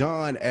 Elton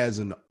John, as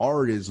an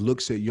artist,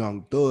 looks at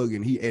Young Thug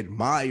and he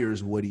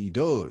admires what he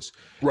does.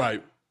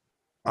 Right.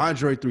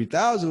 Andre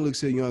 3000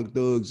 looks at Young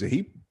Thugs and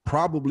he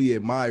probably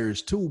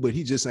admires too, but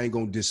he just ain't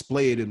gonna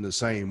display it in the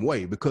same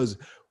way because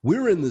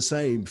we're in the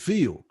same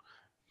field.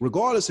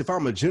 Regardless if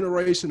I'm a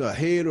generation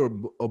ahead or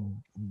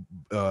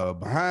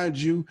behind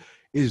you,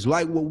 is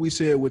like what we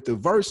said with the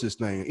versus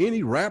thing.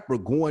 Any rapper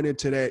going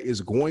into that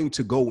is going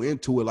to go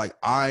into it like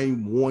I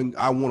want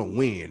to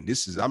win.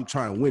 I'm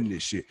trying to win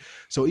this shit.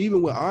 So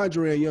even with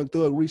Andre and Young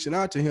Thug reaching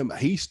out to him,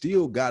 he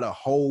still gotta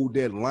hold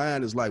that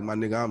line. It's like, my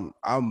nigga,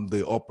 I'm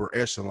the upper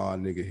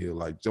echelon nigga here.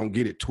 Like, don't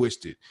get it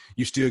twisted.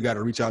 You still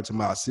gotta reach out to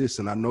my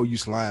assistant. I know you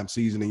slime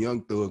season and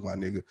Young Thug, my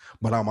nigga,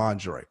 but I'm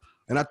Andre.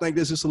 And I think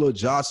there's just a little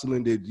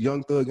jostling that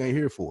Young Thug ain't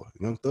here for.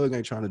 Young Thug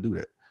ain't trying to do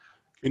that.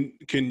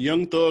 Can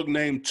Young Thug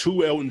name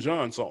 2 Elton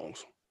John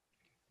songs?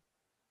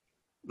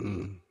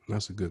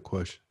 That's a good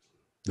question.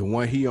 The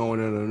one he on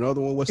and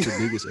another one, what's the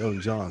biggest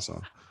Elton John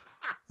song?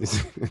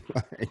 Just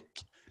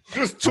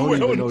 2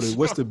 Elton John.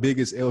 What's the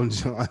biggest Elton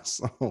John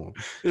song?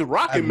 It's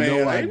Rocket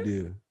Man. No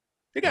idea.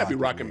 It got to be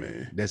Rocket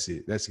Man. That's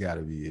it. That's got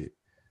to be it.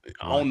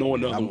 I don't know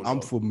another one.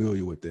 I'm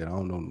familiar with that. I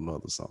don't know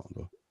another song,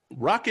 though.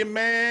 Rocket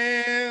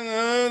Man.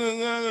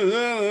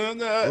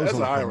 That's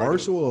a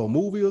commercial or a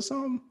movie or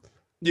something?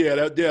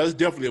 Yeah, that's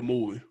definitely a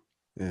movie.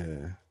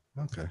 Yeah,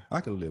 okay. I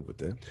can live with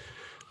that.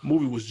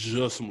 Movie was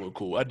just some little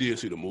cool. I did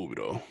see the movie,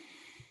 though.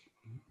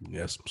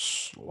 Yes,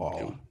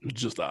 slow.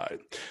 Just all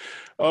right.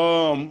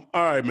 All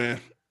right,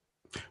 man.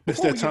 It's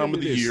that time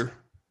of the year.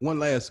 One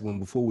last one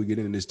before we get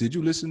into this. Did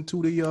you listen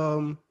to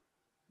the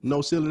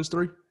No Ceilings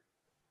 3?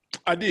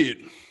 I did.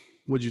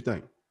 What'd you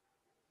think?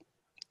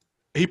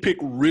 He picked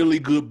really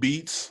good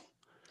beats,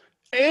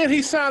 and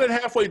he sounded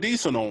halfway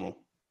decent on them.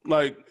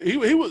 Like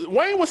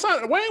Wayne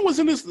was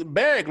in this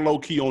bag low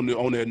key on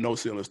that No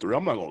Ceilings 3.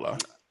 I'm not gonna lie.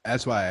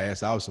 That's why I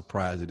asked. I was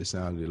surprised that it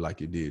sounded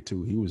like it did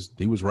too. He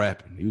was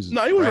rapping. He was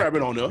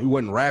rapping on there. He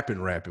wasn't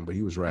rapping, but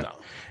he was rapping.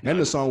 And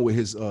the song with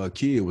his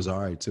kid was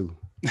all right too.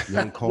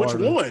 Young Carter.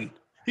 Which one?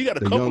 He got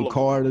a couple. Young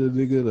Carter,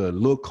 nigga, the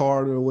Lil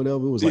Carter or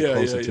whatever. It was like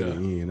closer to the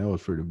end. That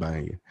was pretty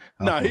banging.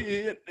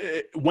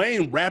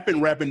 Wayne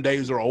rapping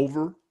days are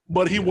over,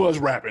 but he was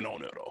rapping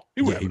on it though.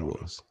 He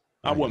was.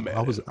 I wasn't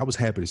mad. I was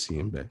happy to see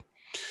him back.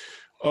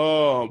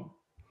 Real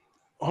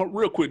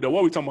quick though,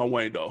 what are we talking about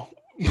Wayne though?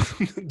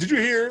 Did you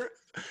hear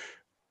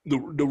the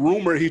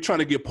rumor he's trying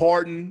to get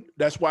pardoned?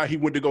 That's why he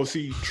went to go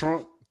see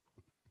Trump.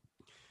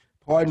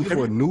 Pardon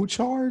for a new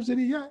charge that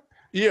he got?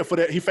 Yeah, for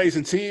that he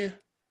facing 10.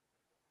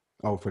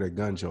 Oh, for that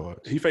gun charge.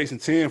 He facing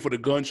 10 for the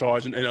gun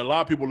charge, and a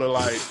lot of people are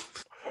like,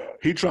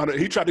 he tried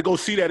to go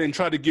see that and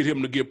try to get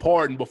him to get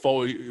pardoned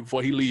before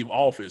he leave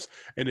office.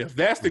 And if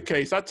that's the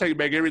case, I take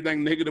back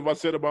everything negative I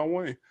said about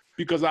Wayne.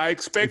 Because I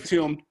expect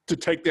him to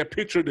take that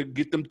picture to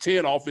get them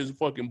 10 off his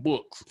fucking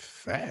books.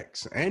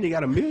 Facts. And he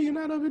got $1 million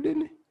out of it,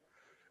 didn't he?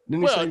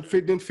 Didn't he say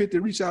didn't 50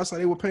 reach out so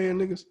they were paying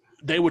niggas?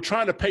 They were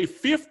trying to pay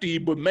 50,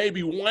 but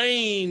maybe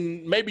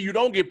Wayne, maybe you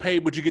don't get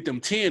paid, but you get them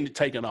 10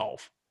 taken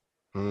off.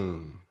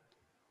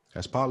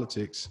 That's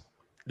politics.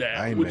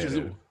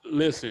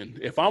 Listen,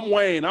 if I'm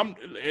Wayne, I'm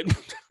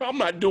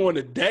not doing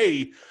a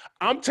day.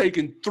 I'm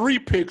taking 3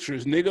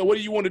 pictures, nigga. What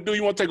do you want to do?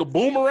 You want to take a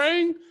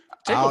boomerang?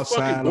 Take a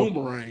fucking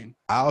boomerang.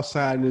 I'll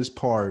sign this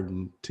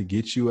pardon to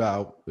get you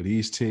out for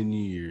these 10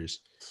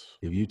 years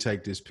if you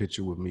take this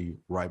picture with me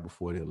right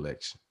before the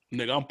election.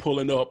 Nigga, I'm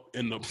pulling up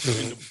in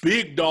the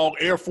big dog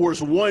Air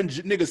Force One.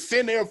 Nigga,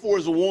 send Air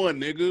Force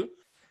One, nigga.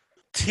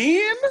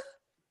 10?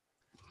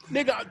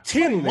 Nigga,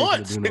 10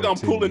 months. Nigga, I'm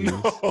pulling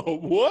up.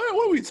 What?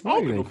 What are we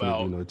talking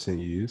about? 10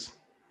 years.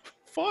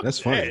 Fuck That's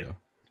that. funny,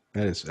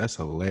 though. That's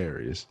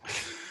hilarious.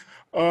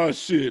 Oh,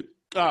 shit.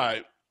 All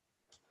right.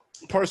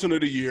 Person of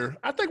the year.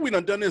 I think we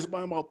done this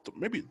by about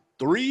maybe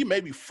 3,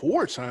 maybe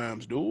 4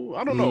 times, dude.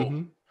 I don't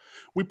know.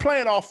 We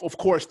playing off, of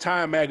course,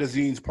 Time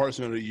Magazine's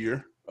Person of the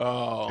Year.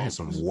 I had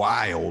some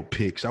wild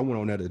picks. I went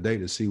on there today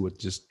to see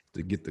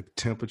to get the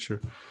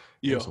temperature.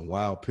 Yeah, some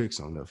wild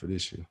picks on there for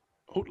this year.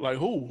 Who?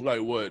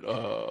 Like what?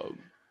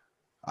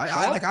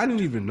 I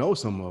didn't even know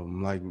some of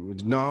them. Like,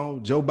 no,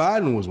 Joe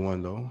Biden was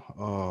one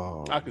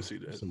though. I can see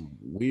that. Some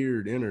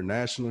weird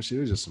international shit.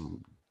 It was just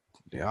some.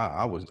 Yeah,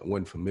 I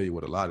wasn't familiar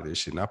with a lot of this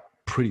shit, and I'm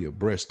pretty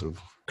abreast of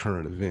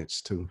current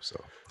events too.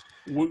 So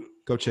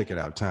go check it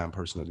out. Time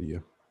Person of the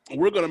Year.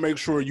 We're going to make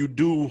sure you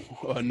do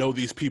know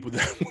these people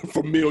that we're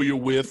familiar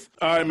with.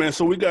 All right, man.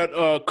 So we got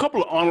a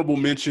couple of honorable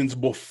mentions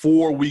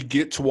before we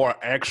get to our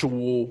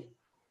actual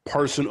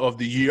person of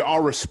the year,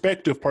 our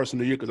respective person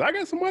of the year, because I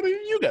got somebody,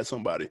 you got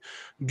somebody.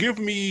 Give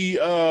me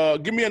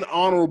an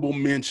honorable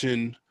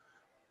mention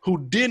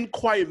who didn't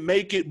quite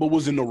make it but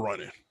was in the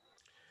running.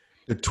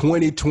 The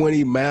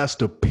 2020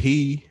 Master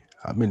P.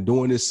 I've been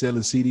doing this,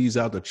 selling CDs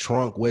out the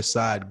trunk.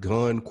 Westside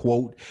Gunn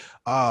quote.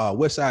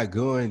 Westside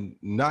Gunn,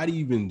 not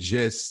even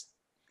just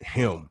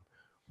him,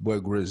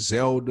 but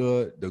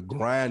Griselda, the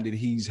grind that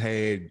he's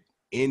had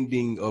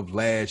ending of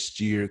last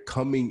year,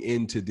 coming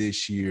into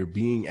this year,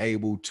 being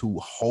able to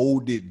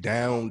hold it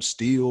down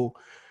still.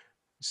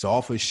 It's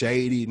off of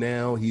Shady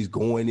now. He's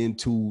going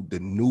into the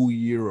new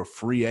year a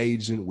free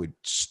agent with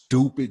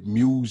stupid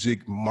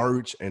music,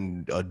 merch,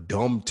 and a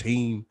dumb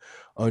team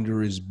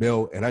under his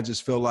belt. And I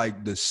just feel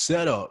like the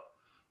setup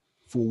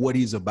for what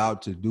he's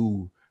about to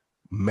do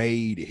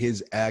made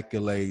his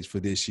accolades for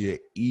this year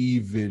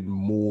even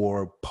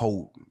more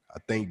potent. I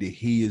think that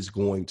he is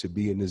going to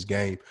be in this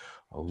game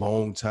a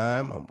long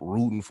time. I'm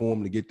rooting for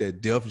him to get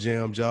that Def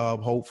Jam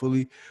job,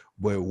 hopefully.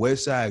 But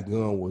Westside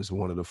Gunn was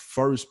one of the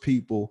first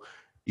people,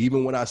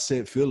 even when I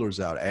sent fillers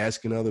out,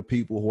 asking other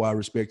people who I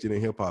respected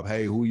in hip-hop,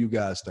 hey, who you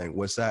guys think?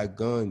 Westside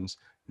Gunn's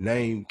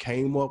name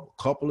came up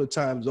a couple of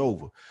times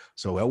over.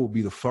 So that would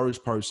be the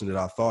first person that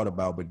I thought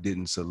about but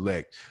didn't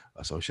select.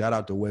 So shout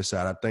out to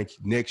Westside. I think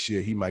next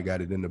year he might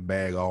got it in the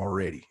bag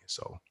already.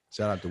 So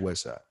shout out to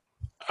Westside.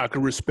 I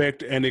can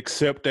respect and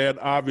accept that.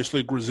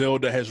 Obviously,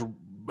 Griselda has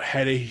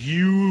had a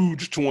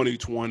huge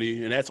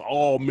 2020, and that's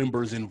all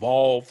members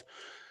involved.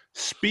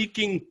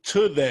 Speaking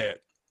to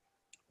that,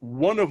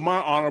 one of my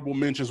honorable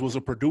mentions was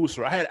a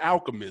producer. I had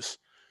Alchemist,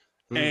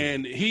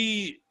 and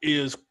he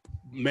is,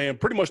 man,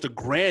 pretty much the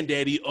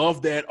granddaddy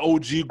of that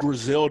OG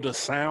Griselda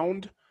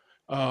sound,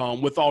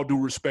 with all due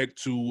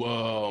respect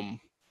to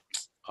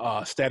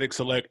Static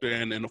Selector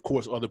and of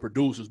course, other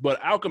producers.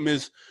 But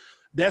Alchemist,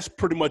 that's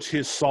pretty much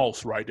his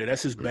sauce right there.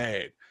 That's his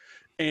bag.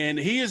 And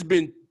he has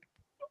been,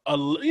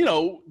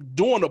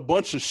 doing a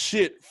bunch of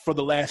shit for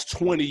the last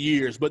 20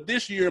 years. But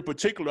this year in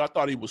particular, I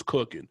thought he was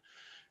cooking.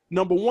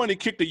 Number one, he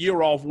kicked the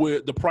year off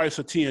with The Price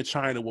of Tea in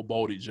China with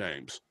Boldy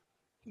James.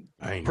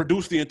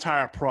 Produced the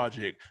entire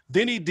project.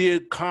 Then he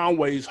did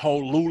Conway's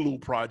whole Lulu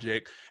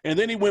project. And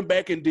then he went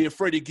back and did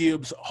Freddie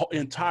Gibbs'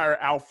 entire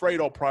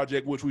Alfredo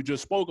project, which we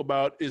just spoke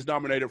about, is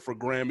nominated for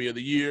Grammy of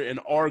the Year and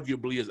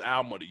arguably is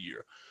Album of the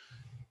Year.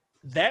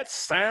 That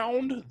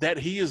sound that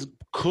he is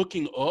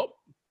cooking up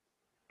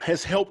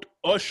has helped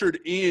ushered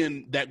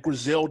in that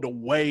Griselda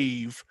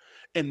wave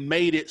and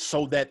made it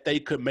so that they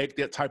could make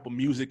that type of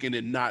music and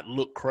it not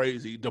look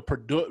crazy. The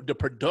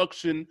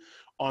production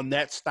on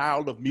that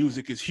style of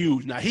music is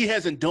huge. Now, he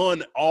hasn't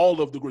done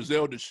all of the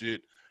Griselda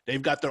shit.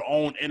 They've got their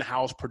own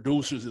in-house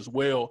producers as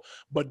well,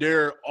 but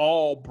they're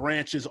all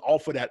branches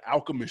off of that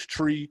Alchemist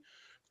tree.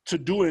 To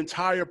do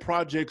entire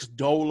projects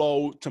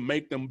dolo, to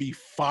make them be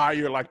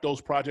fire like those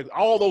projects,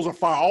 all those are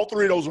fire. All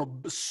three of those are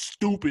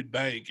stupid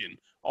banging,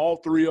 all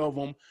three of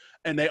them,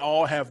 and they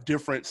all have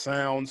different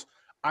sounds.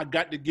 I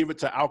got to give it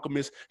to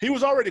Alchemist. He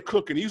was already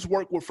cooking. He's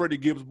worked with Freddie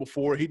Gibbs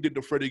before. He did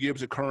the Freddie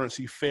Gibbs at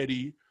Currency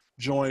Fetty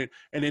joint,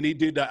 and then he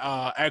did the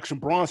Action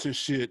Bronson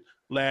shit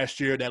last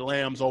year, that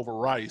Lambs Over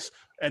Rice,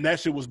 and that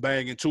shit was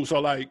banging too. So,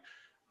 like,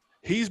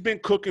 he's been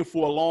cooking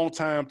for a long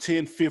time,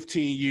 10,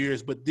 15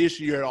 years, but this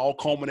year it all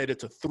culminated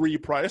to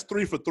that's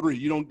 3 for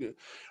 3.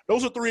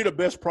 Those are 3 of the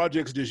best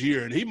projects this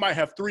year, and he might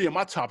have 3 in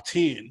my top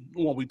 10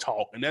 when we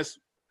talk, and that's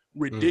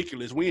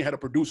ridiculous. We ain't had a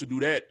producer do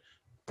that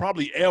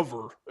probably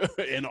ever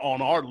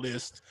on our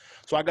list.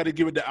 So I got to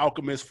give it to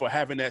Alchemist for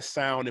having that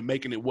sound and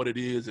making it what it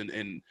is,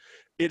 and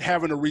it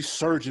having a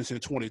resurgence in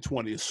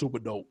 2020 is super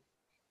dope.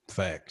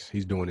 Facts.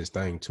 He's doing his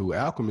thing too.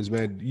 Alchemist,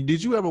 man.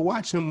 Did you ever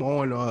watch him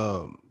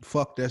on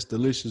Fuck That's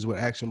Delicious with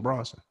Action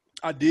Bronson?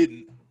 I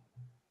didn't.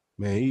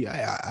 Man,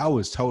 I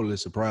was totally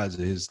surprised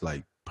at his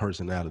like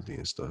personality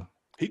and stuff.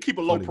 He keep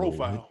a low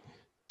profile. Dude.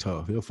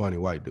 Tough. He's a funny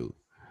white dude.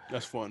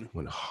 That's funny.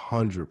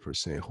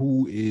 100%.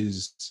 Who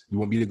is, you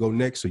want me to go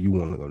next or you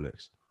want to go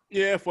next?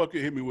 Yeah, fuck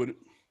it. Hit me with it.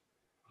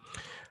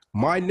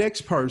 My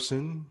next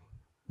person,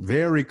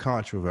 very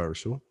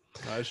controversial.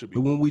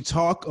 But when we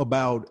talk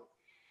about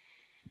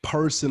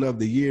person of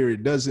the year,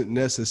 it doesn't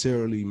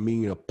necessarily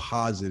mean a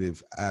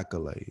positive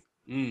accolade.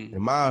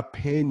 In my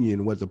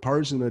opinion, what the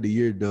person of the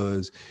year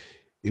does,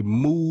 it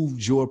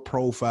moves your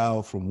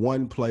profile from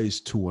one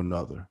place to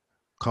another.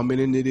 Coming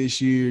into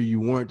this year, you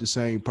weren't the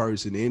same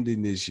person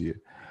ending this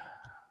year.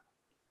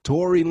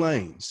 Tory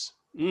Lanez.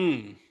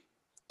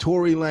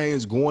 Tory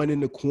Lanez going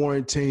into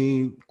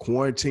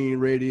quarantine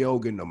radio,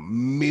 getting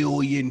 1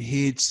 million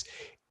hits.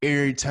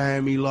 Every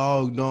time he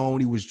logged on,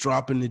 he was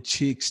dropping the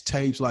chicks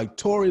tapes. Like,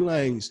 Tory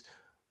Lanez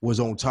was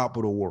on top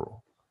of the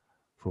world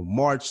from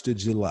March to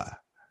July.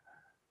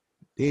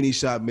 Then he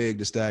shot Meg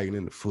Thee Stallion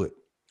in the foot.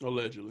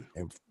 Allegedly.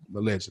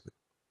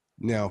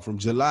 Now, from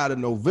July to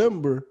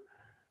November,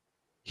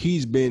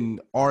 he's been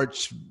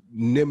arch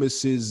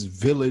nemesis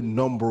villain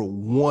number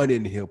 1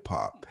 in hip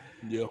hop.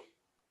 Yeah.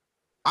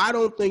 I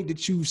don't think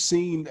that you've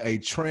seen a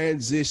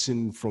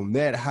transition from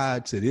that high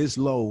to this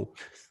low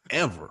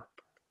ever.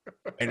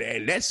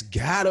 And that's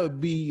gotta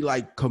be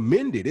like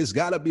commended. It's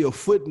gotta be a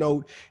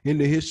footnote in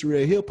the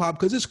history of hip hop,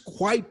 because it's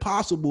quite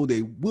possible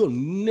they will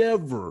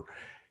never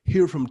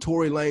hear from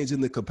Tory Lanez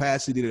in the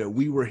capacity that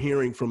we were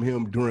hearing from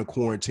him during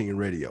quarantine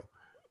radio.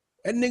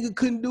 That nigga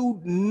couldn't do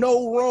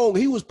no wrong.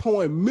 He was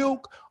pouring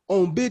milk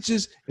on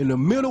bitches in the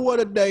middle of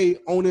the day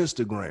on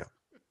Instagram.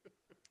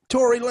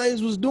 Tory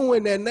Lanez was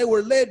doing that, and they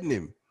were letting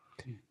him.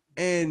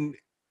 And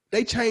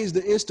they changed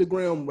the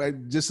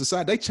Instagram, just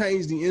aside, they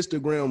changed the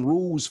Instagram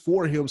rules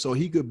for him so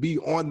he could be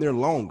on there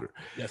longer.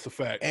 That's a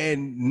fact.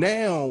 And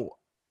now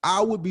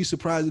I would be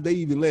surprised if they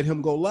even let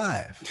him go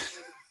live.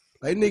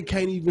 Like, nigga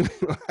can't even,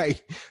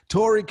 like,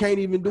 Tory can't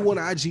even do an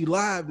IG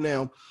live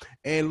now.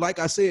 And like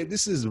I said,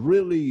 this is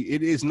really,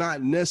 it is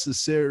not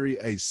necessarily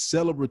a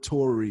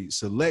celebratory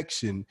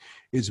selection.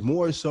 It's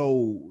more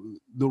so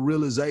the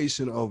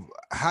realization of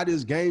how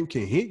this game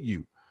can hit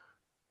you.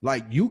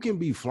 Like, you can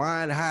be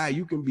flying high,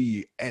 you can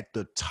be at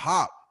the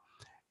top,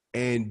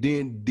 and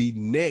then the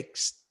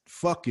next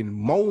fucking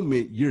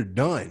moment, you're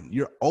done.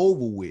 You're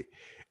over with.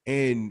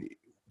 And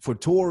for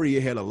Tory,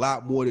 it had a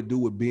lot more to do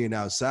with being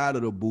outside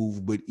of the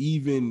booth, but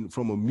even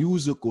from a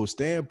musical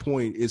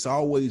standpoint, it's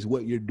always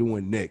what you're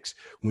doing next.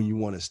 When you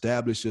want to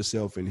establish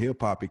yourself in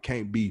hip hop, it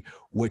can't be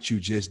what you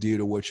just did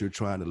or what you're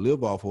trying to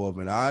live off of.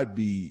 And I'd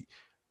be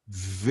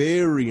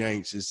very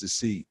anxious to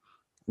see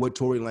what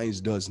Tory Lanez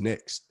does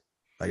next.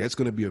 Like, that's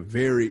going to be a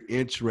very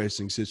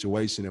interesting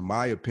situation, in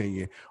my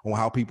opinion, on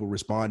how people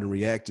respond and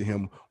react to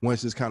him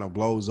once this kind of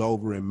blows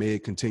over and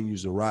Meg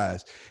continues to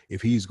rise.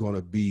 If he's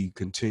going to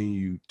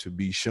continue to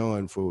be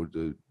shunned for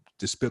the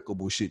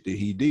despicable shit that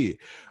he did.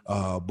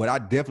 But I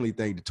definitely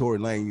think that Tory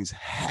Lanez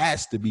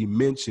has to be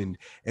mentioned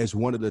as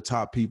one of the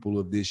top people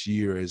of this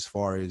year, as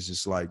far as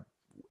just like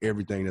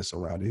everything that's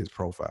surrounding his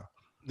profile.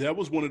 That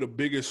was one of the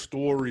biggest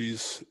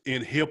stories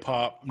in hip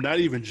hop, not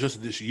even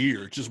just this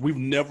year. Just, we've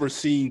never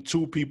seen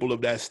two people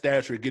of that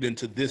stature get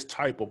into this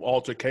type of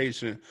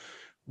altercation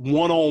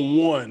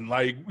one-on-one.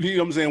 Like, you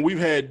know what I'm saying? We've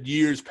had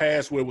years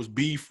past where it was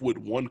beef with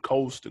one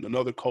coast and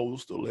another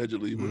coast,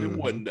 allegedly, but it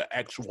wasn't the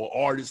actual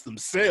artists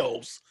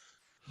themselves.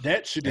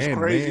 That shit is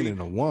crazy. And a man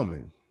and a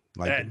woman.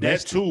 Like,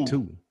 that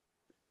too.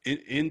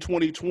 In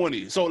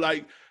 2020. So,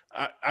 like,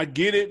 I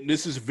get it.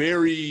 This is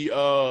very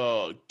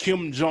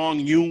Kim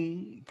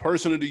Jong-un,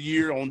 Person of the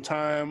Year on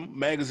Time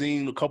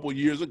magazine a couple of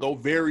years ago.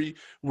 Very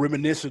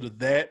reminiscent of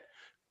that.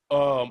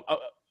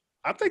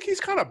 I think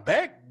he's kind of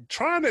back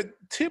trying to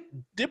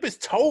dip his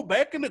toe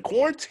back into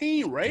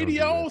quarantine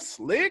radio.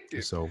 Slick.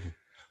 It's over.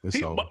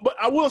 It's over. But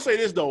I will say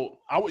this, though.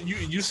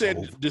 You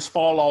said this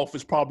fall off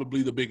is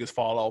probably the biggest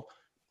fall off.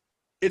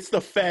 It's the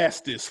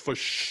fastest for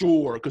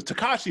sure, because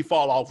Tekashi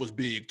fall off was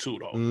big too,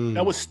 though.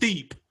 That was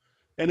steep.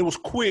 And it was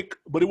quick,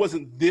 but it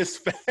wasn't this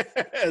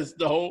fast,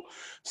 though.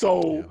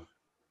 So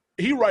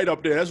he right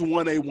up there. That's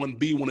 1A,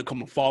 1B when it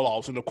comes to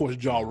fall-offs. And, of course,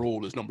 Ja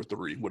Rule is number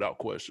 3, without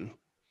question.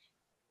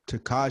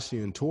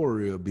 Tekashi and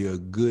Tory will be a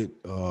good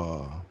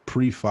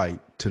pre-fight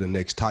to the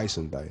next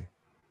Tyson day.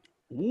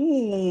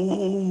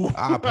 Ooh.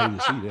 I'll pay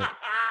to see that.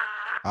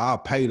 I'll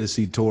pay to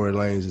see Tory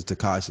Lanez and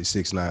Tekashi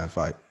 6ix9ine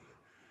fight.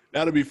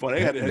 That'll be fun.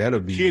 That'll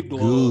be kid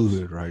gloves.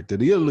 Good right there.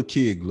 The little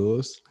kid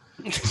gloves.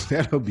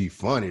 That'll be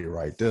funny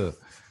right there.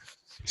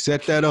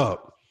 Set that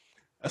up.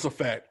 That's a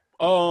fact.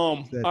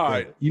 All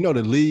right. You know,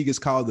 the league is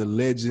called the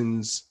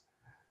Legends.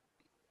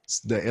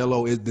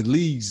 The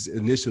league's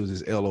initials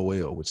is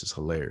LOL, which is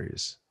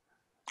hilarious.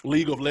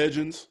 League of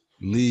Legends.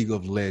 League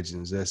of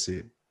Legends. That's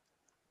it.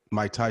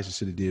 Mike Tyson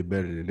should have did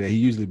better than that. He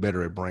usually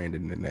better at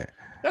branding than that.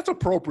 That's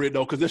appropriate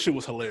though, because this shit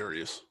was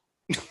hilarious.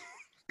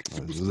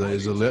 It's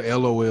a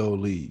LOL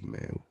league,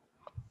 man.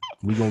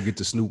 We're gonna get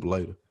to Snoop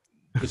later.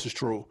 This is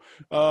true.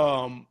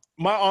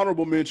 My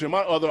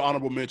other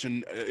honorable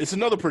mention, it's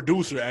another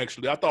producer,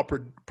 actually. I thought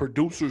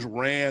producers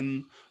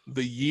ran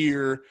the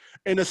year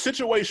in a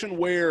situation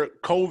where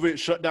COVID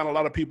shut down a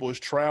lot of people's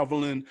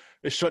traveling.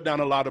 It shut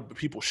down a lot of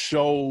people's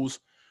shows.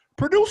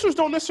 Producers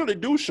don't necessarily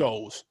do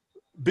shows.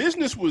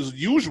 Business was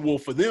usual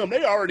for them.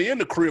 They already in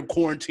the crib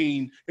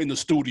quarantine in the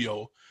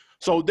studio.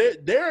 So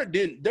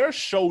their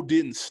show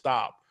didn't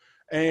stop.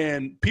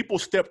 And people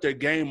stepped their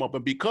game up.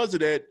 And because of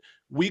that,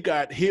 we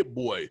got Hit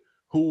Boy,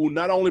 who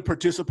not only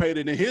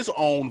participated in his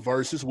own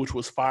verses, which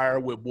was fire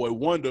with Boy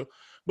Wonder,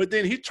 but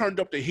then he turned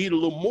up the heat a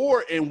little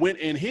more and went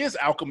in his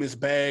Alchemist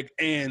bag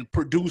and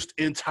produced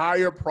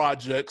entire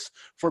projects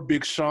for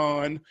Big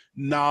Sean,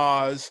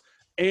 Nas,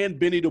 and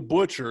Benny the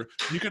Butcher.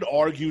 You could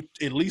argue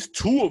at least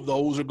 2 of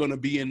those are going to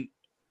be in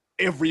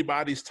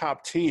everybody's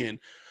top 10.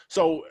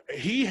 So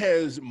he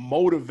has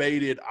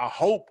motivated, I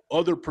hope,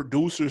 other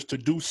producers to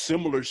do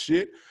similar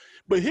shit.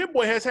 But Hit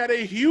Boy has had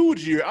a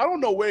huge year. I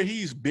don't know where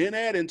he's been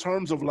at in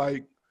terms of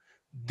like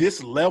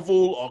this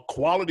level of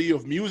quality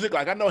of music.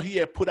 Like, I know he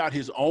had put out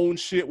his own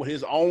shit with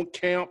his own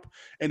camp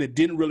and it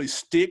didn't really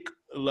stick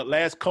the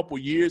last couple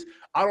years.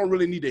 I don't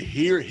really need to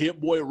hear Hit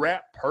Boy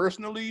rap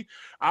personally.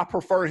 I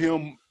prefer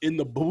him in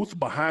the booth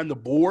behind the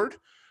board,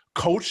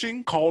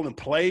 coaching, calling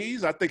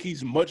plays. I think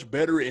he's much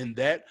better in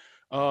that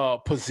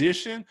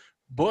position.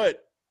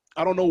 But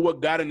I don't know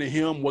what got into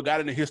him, what got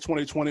into his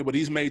 2020, but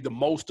he's made the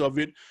most of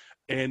it.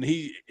 And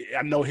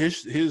I know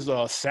his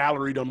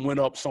salary done went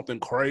up something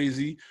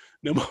crazy.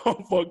 Them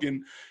motherfucking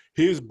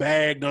his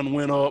bag done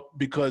went up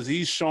because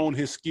he's shown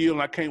his skill,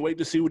 and I can't wait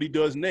to see what he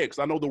does next.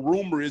 I know the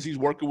rumor is he's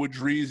working with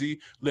Dreezy.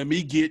 Let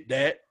me get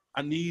that.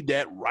 I need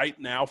that right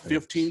now.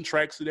 15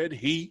 tracks of that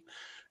heat.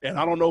 And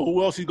I don't know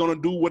who else he's gonna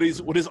do. What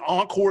his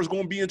encore is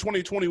gonna be in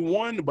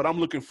 2021, but I'm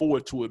looking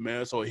forward to it,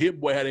 man. So Hit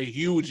Boy had a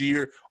huge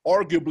year.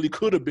 Arguably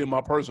could have been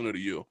my person of the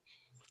year.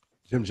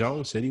 Jim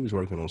Jones said he was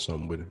working on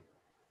something with him.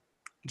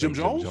 Jim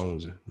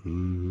Jones?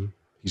 Mm-hmm.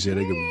 He said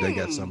they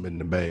got something in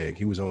the bag.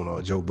 He was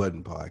on Joe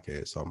Budden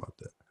podcast talking about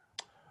that.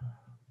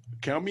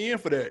 Count me in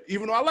for that.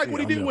 Even though I like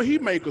what he did with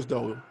Heat Makers,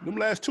 though. Them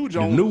last two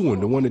Jones. The new one,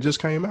 the one that just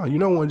came out. You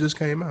know one just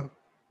came out.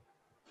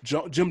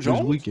 Jim Jones?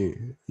 This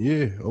weekend.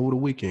 Yeah, over the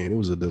weekend. It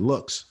was a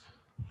deluxe.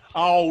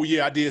 Oh,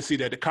 yeah, I did see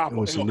that. The Capo. It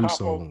was some new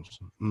songs.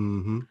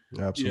 Mm-hmm.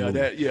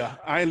 Absolutely. Yeah,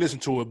 I ain't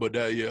listened to it, but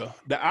I'm here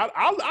for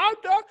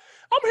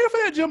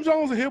that Jim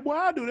Jones and Hit Boy.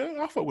 I'll do that.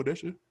 I'll fuck with that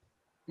shit.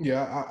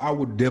 Yeah, I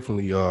would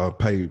definitely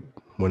pay.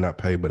 Well, not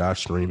pay, but I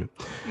stream it.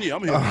 Yeah,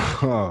 I'm here.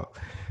 All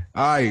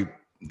right.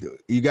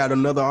 You got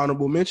another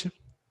honorable mention?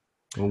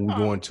 Or we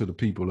going to the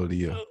people of the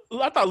year?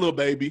 I thought Lil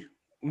Baby.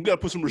 We got to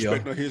put some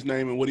respect on his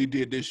name and what he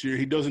did this year.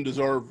 He doesn't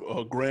deserve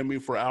a Grammy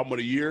for Album of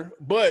the Year,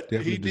 but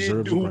Definitely he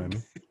did do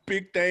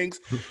big things.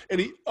 And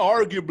he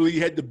arguably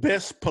had the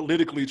best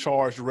politically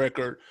charged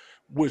record,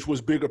 which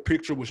was Bigger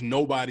Picture, which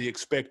nobody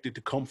expected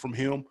to come from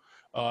him.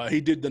 He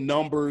did the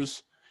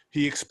numbers.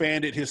 He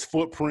expanded his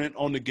footprint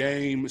on the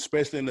game,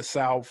 especially in the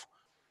South.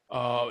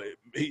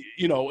 He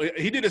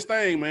did his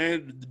thing,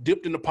 man.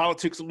 Dipped into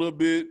politics a little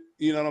bit.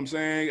 You know what I'm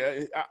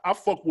saying? I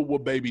fuck with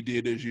what Baby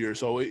did this year.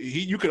 So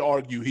you could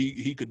argue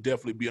he could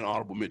definitely be an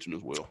honorable mention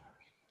as well.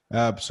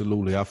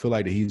 Absolutely. I feel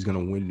like that he's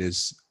going to win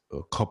this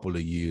a couple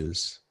of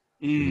years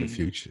in the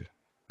future,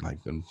 like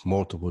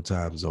multiple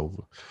times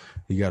over.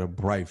 He got a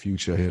bright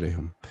future ahead of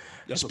him.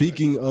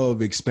 Speaking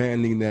of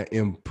expanding that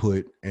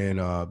input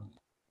and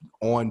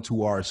on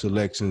to our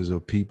selections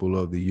of people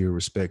of the year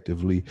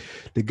respectively,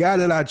 the guy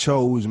that I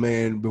chose,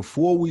 man,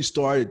 before we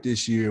started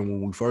this year and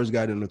when we first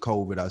got into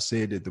COVID, I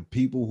said that the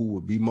people who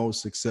would be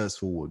most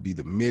successful would be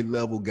the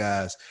mid-level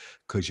guys,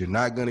 because you're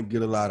not going to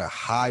get a lot of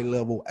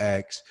high-level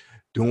acts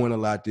doing a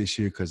lot this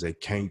year because they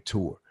can't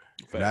tour.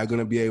 You're not going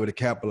to be able to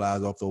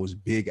capitalize off those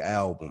big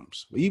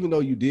albums. Even though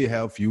you did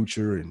have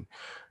Future and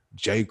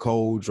J.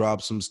 Cole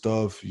dropped some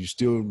stuff. You're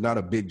still not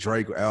a big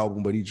Drake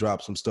album, but he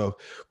dropped some stuff.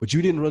 But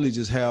you didn't really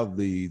just have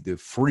the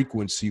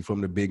frequency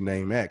from the big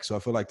name act. So I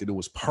feel like that it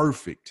was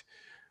perfect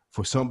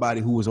for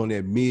somebody who was on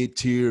that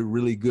mid-tier,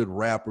 really good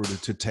rapper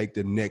to take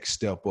the next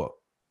step up.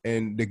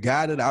 And the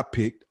guy that I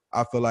picked,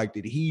 I feel like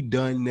that he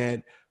done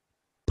that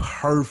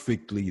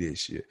perfectly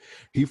this year.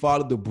 He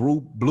followed the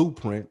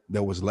blueprint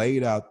that was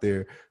laid out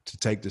there to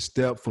take the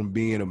step from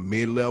being a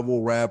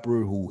mid-level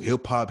rapper who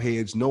hip-hop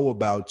heads know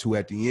about to,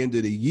 at the end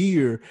of the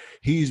year,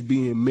 he's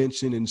being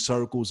mentioned in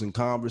circles and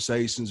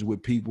conversations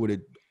with people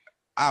that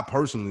I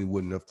personally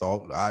wouldn't have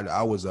thought.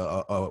 I was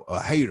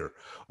a hater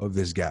of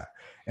this guy.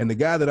 And the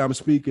guy that I'm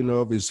speaking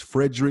of is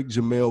Frederick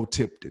Jamel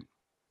Tipton,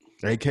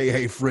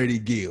 a.k.a. Freddie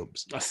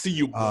Gibbs. I see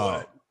you,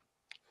 boy.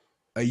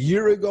 A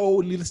year ago,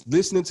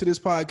 listening to this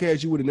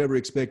podcast, you would have never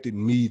expected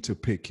me to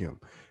pick him.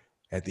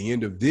 At the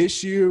end of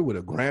this year, with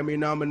a Grammy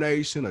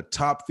nomination, a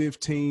top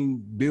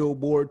 15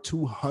 Billboard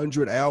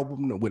 200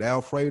 album with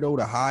Alfredo,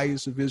 the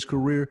highest of his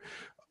career,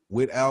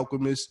 with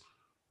Alchemist,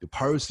 the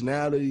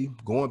personality,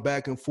 going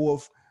back and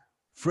forth.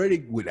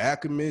 Freddie with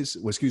Academics,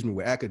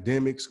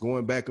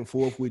 going back and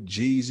forth with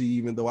Jeezy,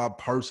 even though I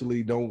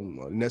personally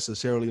don't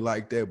necessarily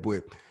like that.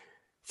 But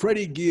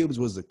Freddie Gibbs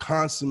was a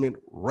consummate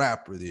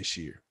rapper this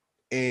year.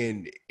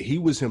 And he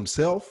was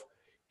himself.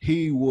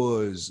 He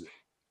was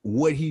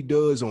what he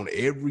does on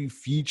every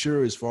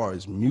feature as far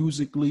as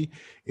musically.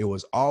 It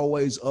was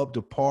always up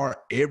to par.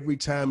 Every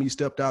time he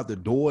stepped out the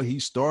door, he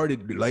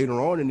started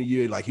later on in the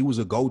year, like he was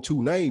a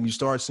go-to name. You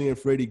start seeing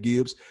Freddie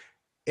Gibbs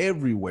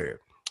everywhere.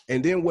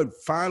 And then what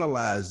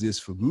finalized this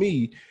for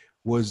me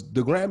was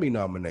the Grammy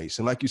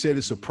nomination. Like you said,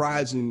 it's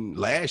surprising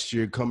last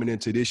year coming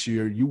into this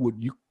year,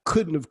 you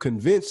couldn't have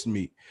convinced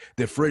me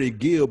that Freddie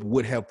Gibbs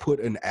would have put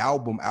an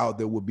album out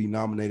that would be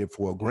nominated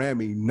for a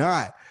Grammy,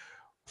 not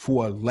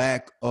for a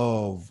lack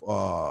of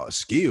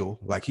skill.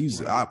 Like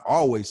I've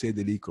always said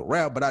that he could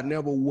rap, but I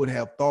never would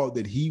have thought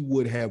that he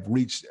would have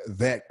reached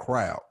that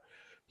crowd.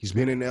 He's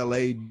been in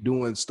LA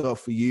doing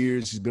stuff for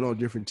years. He's been on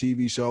different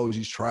TV shows.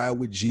 He's tried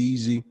with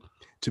Jeezy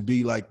to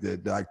be like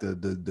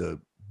the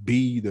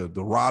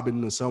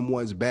Robin of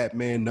someone's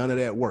Batman. None of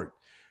that worked.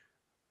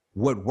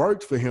 What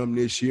worked for him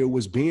this year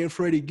was being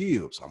Freddie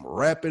Gibbs. I'm a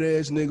rapping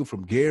ass nigga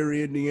from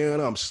Gary,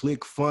 Indiana. I'm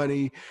slick,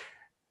 funny.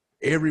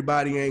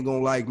 Everybody ain't gonna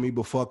like me,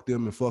 but fuck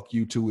them and fuck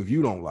you too if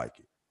you don't like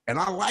it. And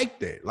I like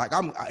that. Like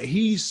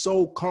he's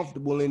so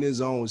comfortable in his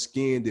own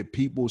skin that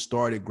people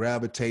started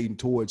gravitating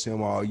towards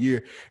him all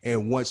year.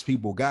 And once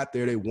people got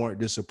there, they weren't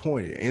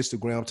disappointed.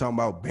 Instagram talking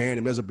about banning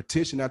him. There's a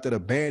petition out there to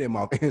ban him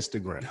off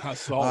Instagram. I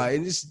saw it.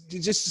 And it's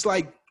just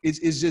like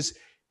it's just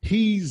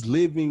he's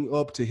living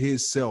up to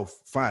his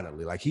self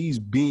finally. Like he's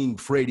being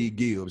Freddie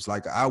Gibbs.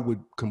 Like I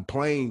would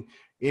complain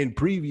in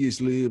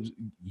previous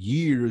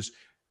years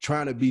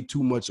trying to be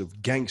too much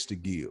of gangster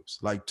Gibbs.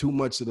 Like too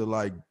much of the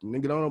like,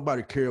 nigga, don't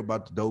nobody care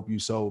about the dope you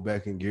sold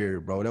back in Gary,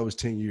 bro. That was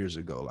 10 years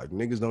ago. Like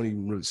niggas don't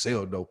even really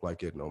sell dope like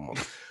that no more.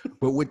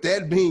 But with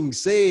that being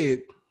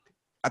said,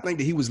 I think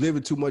that he was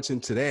living too much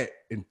into that.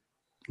 And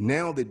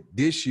now that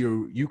this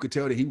year, you could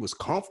tell that he was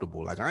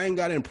comfortable. Like, I ain't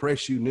got to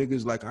impress you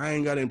niggas. Like, I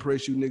ain't got to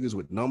impress you niggas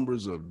with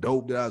numbers of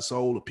dope that I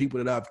sold, or people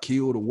that I've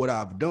killed, or what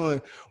I've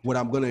done. What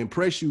I'm going to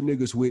impress you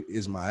niggas with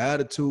is my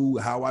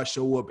attitude, how I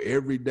show up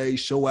every day,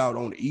 show out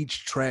on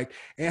each track,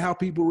 and how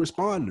people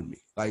respond to me.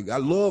 Like, I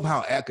love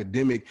how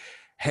Academic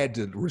had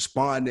to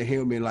respond to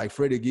him, and like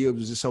Freddie Gibbs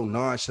was just so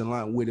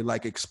nonchalant with it,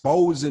 like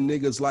exposing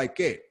niggas like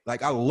that.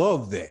 Like, I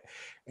love that.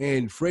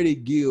 And Freddie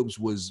Gibbs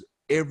was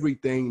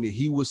everything that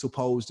he was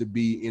supposed to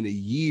be in a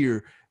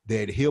year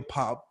that hip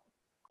hop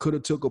could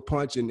have took a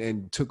punch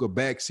and took a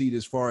backseat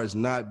as far as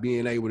not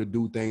being able to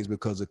do things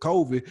because of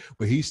COVID,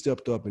 but he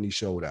stepped up and he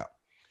showed out.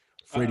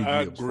 Freddie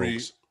I Gibbs, agree.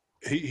 folks.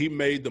 He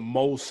made the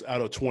most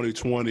out of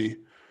 2020.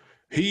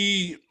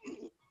 He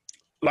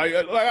like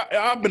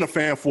I've been a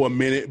fan for a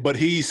minute, but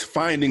he's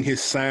finding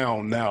his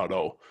sound now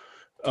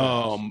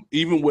though.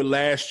 Even with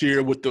last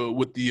year with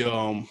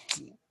the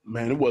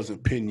man, it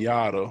wasn't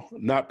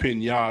not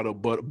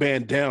Pinata, but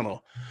Bandana.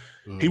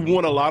 Mm-hmm. He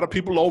won a lot of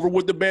people over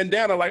with the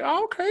Bandana. Like,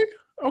 oh,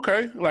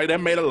 okay. Like, that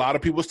made a lot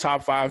of people's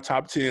top 5,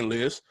 top 10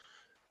 lists.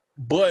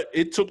 But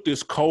it took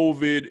this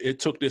COVID. It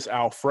took this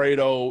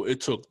Alfredo.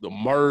 It took the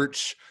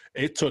merch.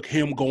 It took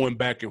him going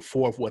back and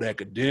forth with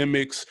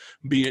Academics.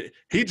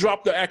 He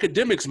dropped the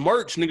Academics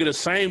merch, nigga, the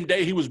same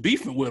day he was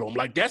beefing with him.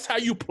 Like, that's how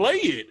you play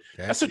it.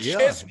 That's a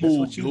chess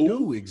move, that's what you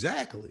do,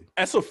 exactly.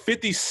 That's a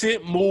 50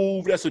 Cent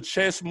move. That's a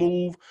chess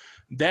move.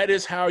 That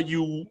is how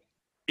you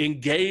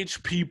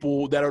engage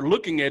people that are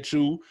looking at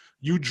you.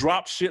 You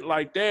drop shit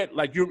like that.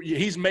 Like,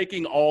 he's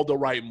making all the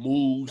right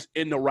moves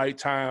in the right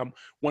time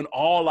when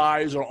all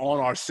eyes are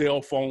on our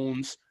cell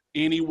phones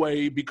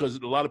anyway, because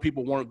a lot of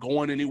people weren't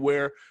going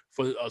anywhere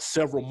for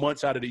several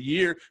months out of the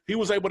year. He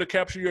was able to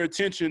capture your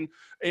attention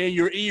and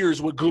your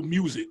ears with good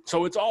music.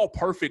 So it's all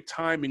perfect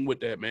timing with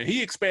that, man.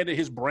 He expanded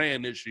his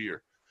brand this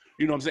year.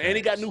 You know what I'm saying? And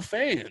he got new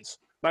fans.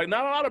 Like,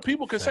 not a lot of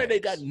people can say they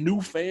got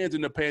new fans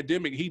in the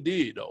pandemic. He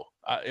did, though,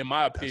 in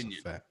my opinion.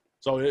 That's a fact.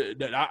 So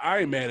I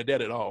ain't mad at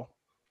that at all.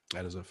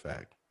 That is a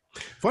fact.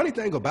 Funny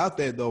thing about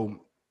that,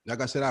 though,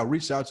 like I said, I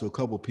reached out to a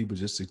couple of people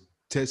just to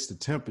test the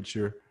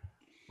temperature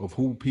of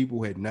who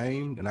people had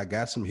named, and I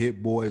got some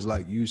hit boys,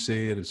 like you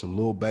said, and some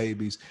little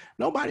babies.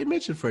 Nobody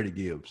mentioned Freddie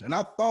Gibbs, and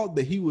I thought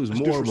that he was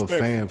more of a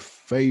fan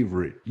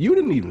favorite. You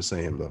didn't even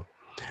say him, though.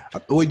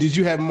 Wait, did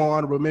you have him more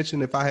honorable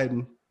mention if I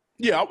hadn't?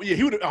 Yeah,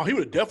 he would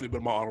have definitely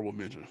been my honorable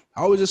mention.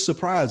 I was just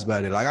surprised by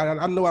it. Like,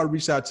 I know I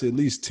reached out to at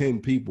least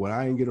 10 people, and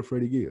I didn't get a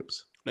Freddie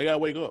Gibbs. They got to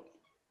wake up.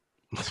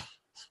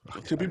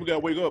 10 people got to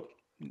wake up.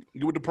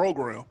 Get with the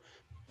program.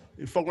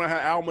 You fuck around,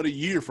 have album of the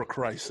year, for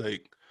Christ's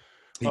sake.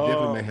 He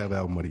definitely may have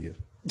album of the year.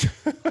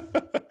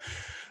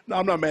 No,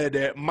 I'm not mad at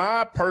that.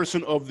 My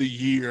person of the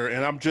year,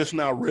 and I'm just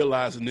now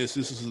realizing this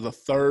is the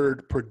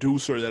third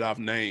producer that I've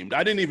named.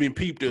 I didn't even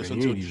peep this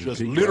until just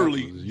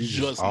literally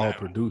just all now.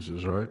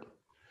 Producers, right?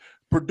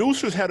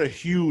 Producers had a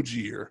huge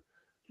year.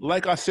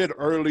 Like I said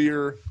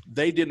earlier,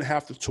 they didn't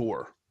have to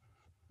tour.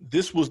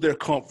 This was their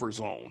comfort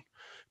zone.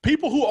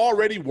 People who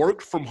already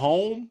worked from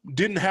home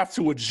didn't have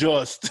to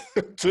adjust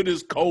to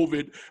this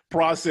COVID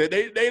process.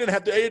 They didn't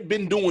have to. They had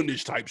been doing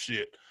this type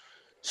shit.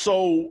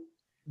 So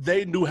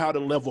they knew how to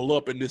level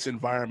up in this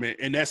environment,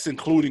 and that's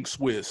including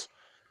Swizz.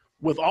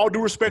 With all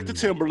due respect to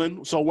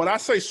Timbaland, so when I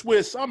say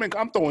Swizz, I mean,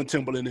 I'm throwing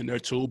Timbaland in there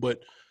too, but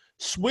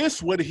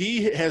Swizz, what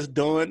he has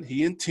done,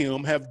 he and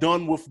Tim have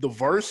done with the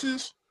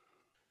verses,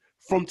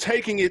 from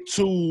taking it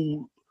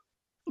to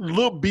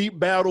little beat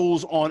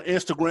battles on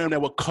Instagram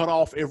that would cut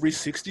off every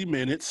 60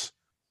 minutes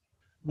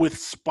with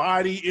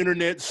spotty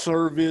internet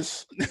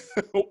service,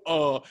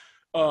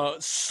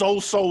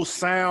 so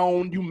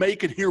sound. You may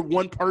can hear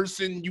one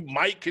person, you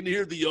might can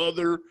hear the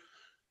other.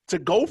 To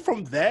go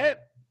from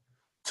that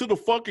to the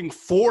fucking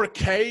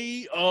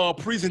 4K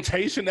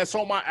presentation that's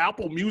on my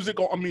Apple Music,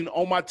 on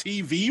my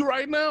TV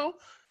right now,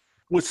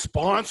 with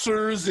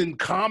sponsors and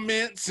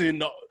comments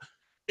and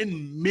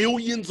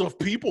millions of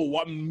people.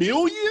 What,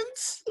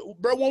 millions?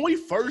 Bro, when we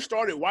first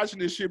started watching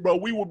this shit, bro,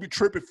 we would be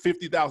tripping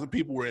 50,000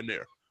 people were in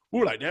there. We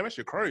were like, damn, that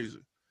shit crazy.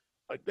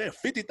 Like, damn,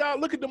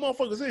 50,000? Look at the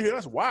motherfuckers in here.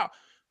 That's wild.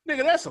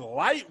 Nigga, that's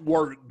light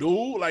work,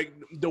 dude. Like,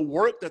 the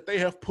work that they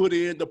have put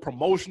in, the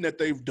promotion that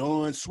they've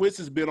done. Swizz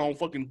has been on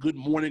fucking Good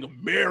Morning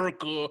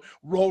America,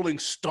 Rolling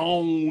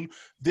Stone.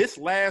 This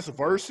last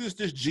verses,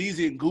 this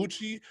Jeezy and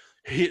Gucci,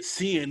 hit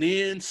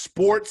CNN,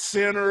 Sports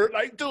Center.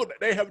 Like, dude,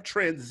 they have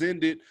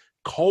transcended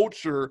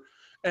culture,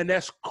 and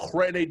that's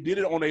crazy. They did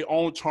it on their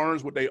own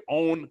terms with their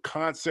own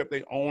concept,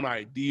 their own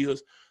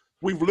ideas.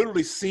 We've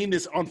literally seen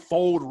this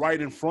unfold right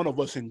in front of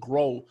us and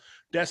grow.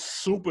 That's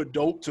super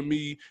dope to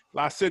me.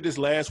 Like I said this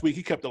last week,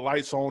 he kept the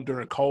lights on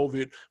during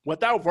COVID.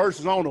 Without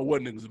verses, I don't know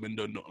what niggas have been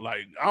doing.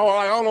 Like, I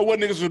don't know what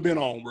niggas have been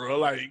on, bro.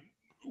 Like,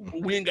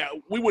 we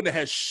wouldn't have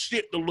had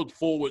shit to look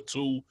forward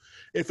to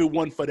if it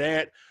wasn't for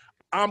that.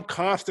 I'm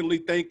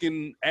constantly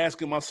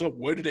asking myself,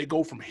 where did they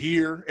go from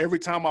here? Every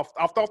time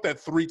I've thought that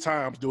 3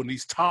 times doing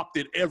these, topped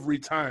it every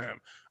time.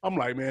 I'm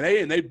like, man, they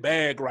in their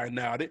bag right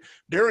now.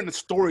 They're in the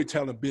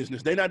storytelling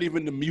business. They're not even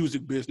in the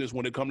music business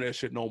when it comes to that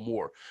shit no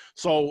more.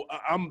 So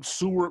I'm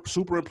super,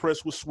 super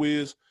impressed with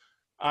Swizz.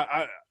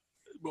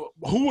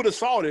 Who would have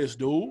saw this,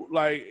 dude?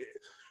 Like,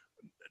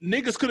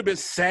 niggas could have been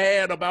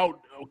sad about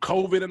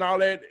COVID and all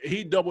that.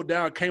 He doubled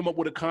down, came up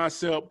with a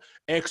concept,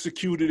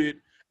 executed it,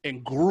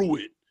 and grew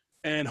it.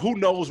 And who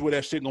knows where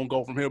that shit gonna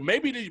go from here?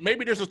 Maybe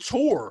there's a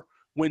tour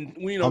when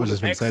I was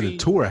just gonna say the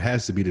tour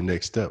has to be the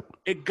next step.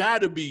 It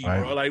gotta be,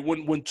 right, bro. Like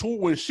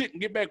when shit can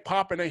get back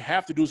popping, they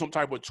have to do some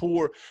type of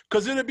tour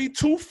because it'll be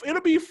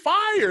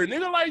fire.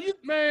 Nigga, like,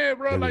 man,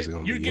 bro, like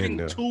you're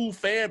getting 2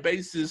 fan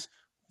bases.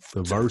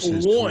 The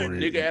versus one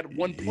nigga at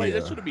one place.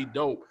 That should be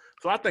dope.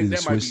 So I think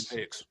that might be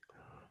next.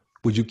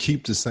 Would you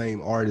keep the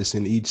same artist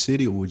in each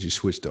city, or would you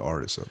switch the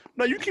artists up?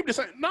 No, you keep the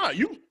same.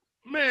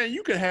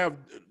 You can have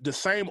the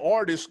same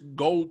artist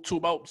go to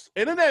about,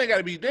 and then they ain't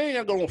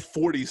gotta go on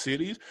 40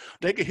 cities.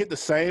 They can hit the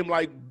same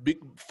like big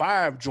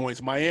 5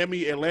 joints: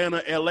 Miami,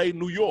 Atlanta, LA,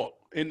 New York,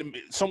 and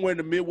somewhere in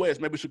the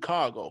Midwest, maybe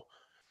Chicago.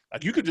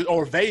 Like you could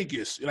or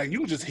Vegas. Like you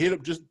can just hit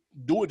up, just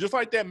do it just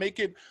like that. Make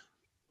it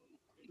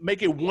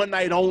one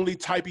night only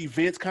type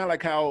events, kind of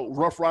like how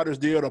Rough Riders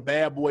did, or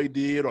Bad Boy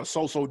did, or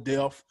So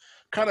Def.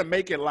 Kind of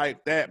make it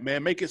like that,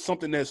 man. Make it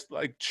something that's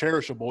like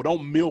cherishable.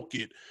 Don't milk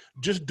it.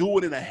 Just do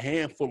it in a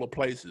handful of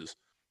places.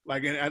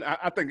 Like, and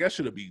I think that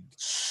should be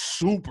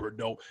super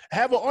dope.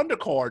 Have an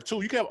undercard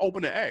too. You can have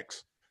open the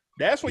acts.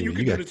 That's when you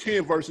can do the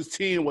 10 versus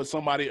 10 with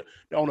somebody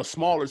on a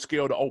smaller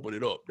scale to open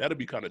it up. That'd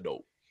be kind of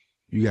dope.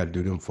 You got to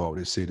do them for all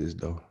the cities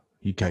though.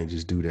 You can't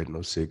just do that in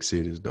those 6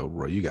 cities though,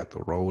 bro. You got to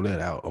roll that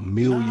out. A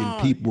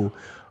million people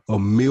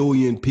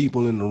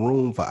in the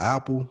room for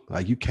Apple.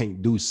 Like, you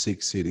can't do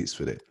 6 cities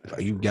for that.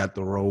 Like, you got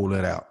to roll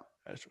that out.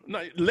 That's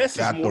right. No, less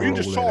is more. You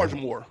just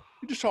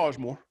charge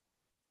more.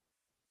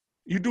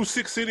 You do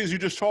 6 cities, you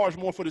just charge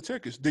more for the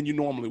tickets than you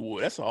normally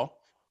would. That's all.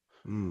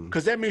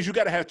 Because that means you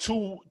got to have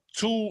two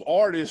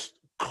artists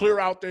clear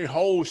out their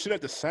whole shit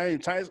at the same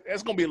time.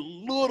 That's gonna be a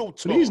little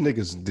tough. These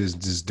niggas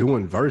just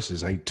doing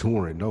verses ain't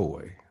touring no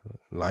way.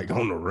 Like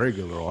on the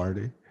regular, are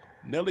they?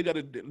 Nelly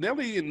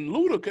and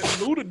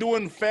Luda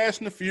doing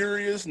Fast and the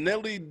Furious.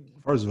 Nelly.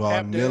 First of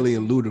all, Nelly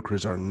and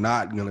Ludacris are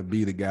not gonna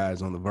be the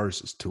guys on the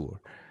Versus tour.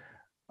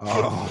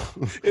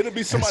 It'll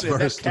be somebody of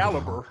that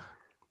caliber.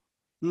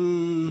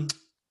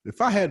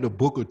 If I had to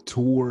book a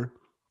tour,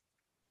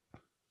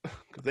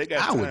 they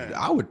got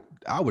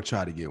I would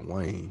try to get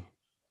Wayne.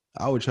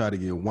 I would try to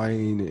get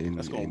Wayne and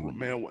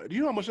man. Do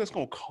you know how much that's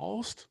gonna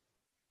cost?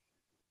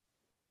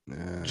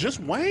 Just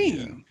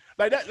Wayne.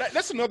 Yeah. Like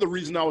that's another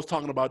reason I was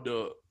talking about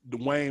the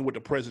Wayne with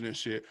the president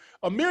shit.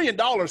 $1 million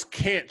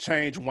can't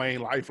change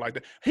Wayne's life like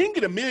that. He can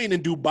get $1 million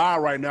in Dubai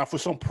right now for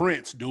some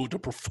Prince dude to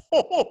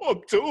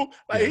perform too.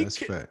 Like that's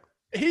fact.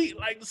 He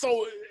like,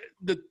 so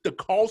the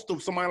cost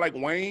of somebody like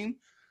Wayne,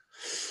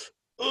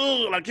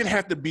 like it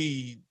have to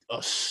be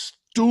a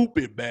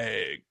stupid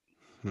bag.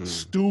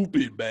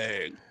 Stupid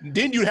bag.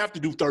 Then you'd have to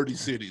do 30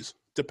 cities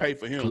to pay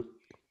for him.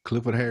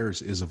 Clifford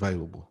Harris is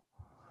available.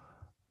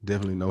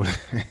 Definitely know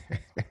that.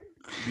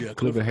 Yeah,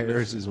 Clifford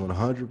Harris is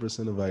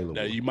 100% available.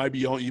 Now you might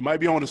be on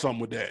to something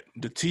with that.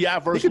 The T.I.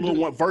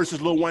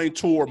 versus Lil Wayne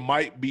tour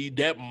might be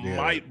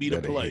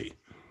the play.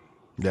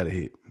 That'll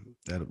hit.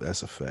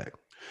 That's a fact.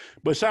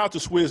 But shout out to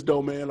Swizz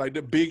though, man. Like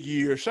the big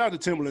year. Shout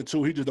out to Timbaland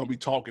too. He just don't be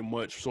talking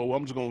much. So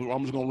I'm just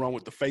gonna run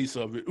with the face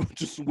of it,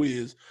 which is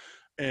Swizz.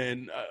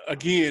 And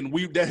again,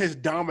 that has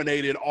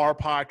dominated our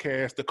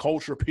podcast, the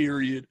culture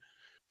period.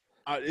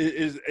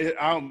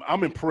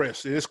 I'm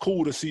impressed. It's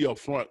cool to see up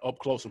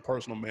close and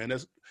personal, man.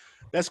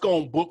 That's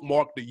gonna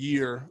bookmark the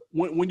year.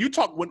 When you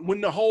talk when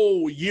the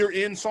whole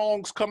year-end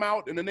songs come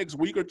out in the next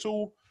week or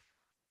two,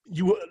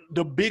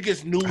 the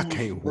biggest news. I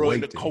can't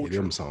wait to hear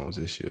them songs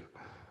this year.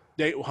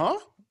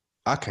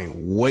 I can't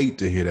wait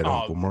to hear that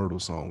Uncle Myrtle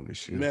song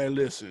this year. Man,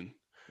 listen,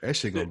 that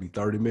shit gonna be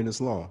 30 minutes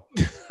long.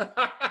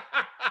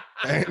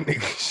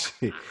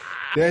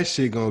 That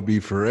shit gonna be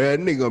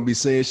forever. Nigga gonna be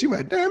saying, she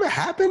like, damn, it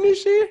happened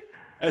this year?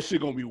 That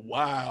shit gonna be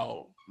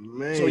wild.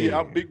 Man. So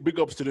yeah, big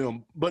ups to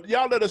them. But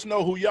y'all let us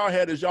know who y'all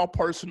had as y'all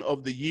person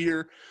of the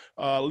year.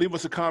 Leave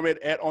us a comment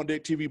at On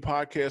Deck TV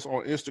Podcast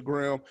on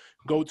Instagram.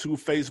 Go to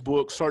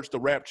Facebook, search the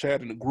Rap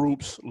Chat in the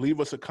groups. Leave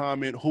us a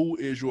comment. Who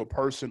is your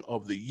person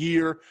of the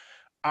year?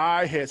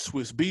 I had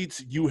Swizz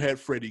Beatz. You had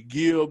Freddie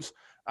Gibbs.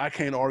 I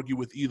can't argue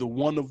with either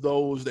one of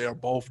those. They are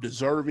both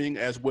deserving,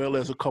 as well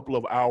as a couple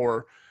of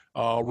our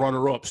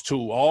runner-ups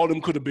too. All of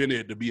them could have been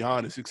it, to be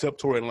honest, except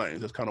Tory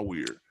Lanez. That's kind of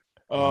weird.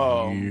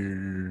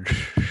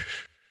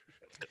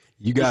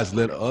 You guys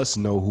let us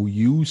know who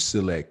you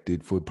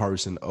selected for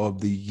person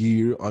of the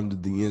year under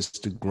the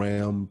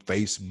Instagram,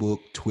 Facebook,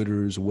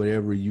 Twitters,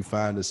 wherever you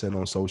find us at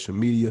on social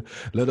media.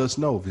 Let us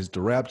know. If it's the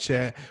Rap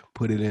Chat,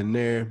 put it in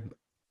there.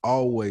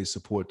 Always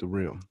support the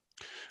Rim.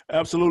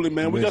 Absolutely,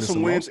 man. We got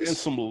some wins and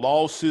some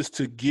losses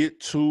to get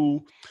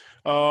to.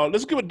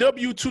 Let's give a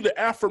W to the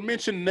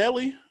aforementioned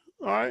Nelly.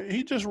 All right,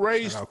 he just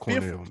raised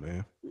Cornell,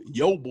 man.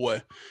 Yo,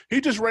 boy,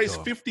 he just raised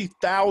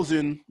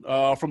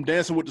 $50,000 from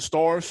Dancing with the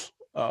Stars,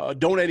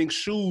 donating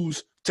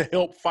shoes to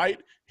help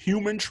fight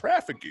human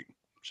trafficking.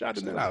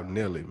 Shout out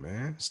Nelly,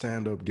 man.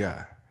 Stand up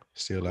guy,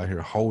 still out here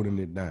holding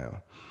it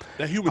down.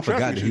 That human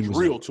trafficking is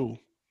real too.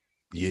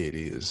 Yeah, it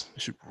is.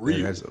 It's real.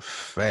 Man, that's a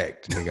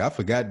fact, nigga. I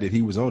forgot that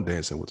he was on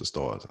Dancing with the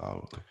Stars.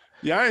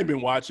 Yeah, I ain't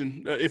been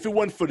watching. If it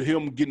wasn't for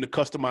him getting the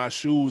customized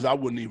shoes, I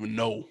wouldn't even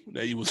know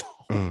that he was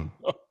on.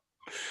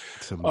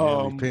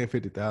 Paying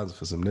 $50,000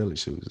 for some Nelly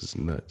shoes is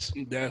nuts.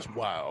 That's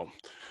wild.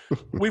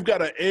 We've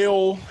got an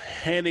L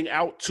handing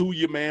out to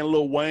you, man,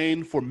 Lil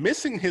Wayne, for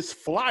missing his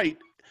flight,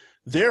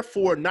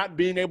 therefore not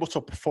being able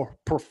to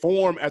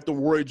perform at the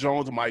Roy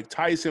Jones and Mike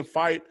Tyson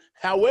fight.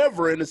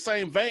 However, in the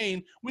same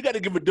vein, we got to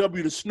give a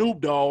W to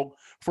Snoop Dogg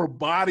for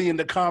bodying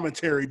the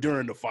commentary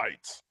during the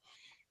fights.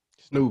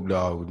 Snoop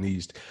Dogg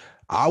needs.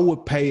 I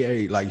would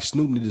pay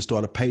Snoop need to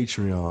start a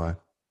Patreon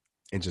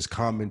and just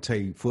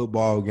commentate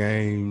football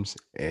games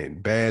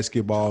and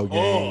basketball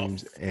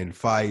games and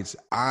fights.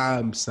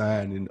 I'm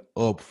signing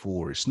up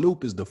for it.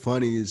 Snoop is the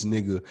funniest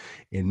nigga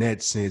in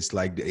that sense.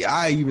 Like,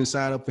 I even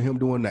signed up for him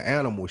doing the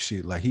animal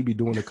shit. Like, he be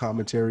doing the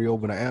commentary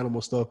over the animal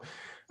stuff.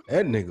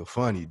 That nigga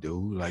funny,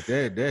 dude. Like,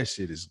 that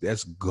shit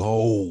that's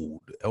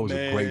gold. That was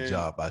a great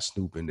job by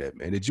Snoop in that,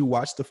 man. Did you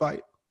watch the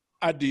fight?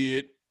 I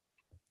did.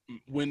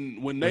 When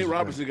Nate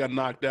Robinson got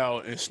knocked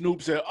out and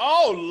Snoop said,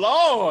 "Oh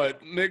Lord,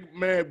 Nick,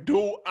 man,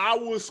 dude, I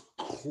was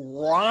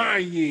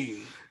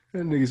crying."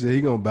 That nigga said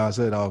he gonna bounce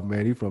that off,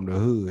 man. He from the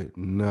hood.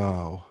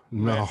 No,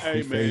 man,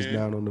 he face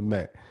down on the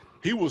mat.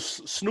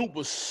 Snoop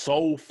was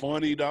so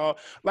funny, dog.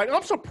 Like,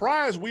 I'm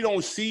surprised we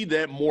don't see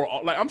that more.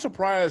 Like, I'm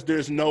surprised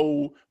there's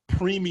no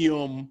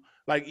premium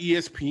like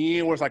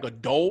ESPN where it's like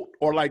adult,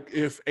 or like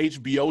if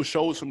HBO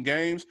showed some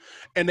games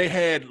and they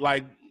had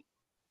like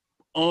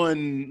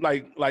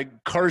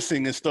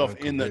cursing and stuff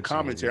in the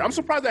commentary. I'm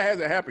surprised that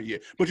hasn't happened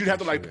yet. But you'd have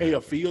to like pay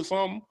a fee or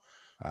something.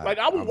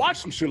 I would watch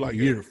some shit like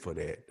that. For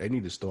that. They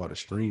need to start a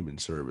streaming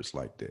service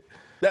like that.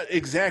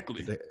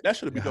 Exactly. That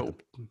should be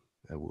dope.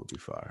 That would be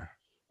fire.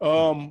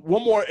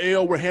 One more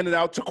L we're handing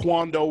out to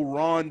Quando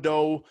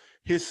Rondo.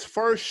 His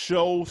first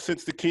show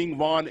since the King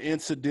Von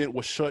incident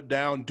was shut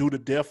down due to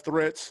death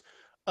threats.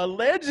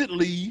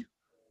 Allegedly,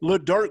 Lil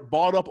Durk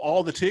bought up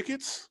all the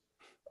tickets.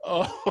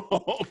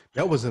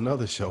 That was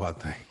another show, I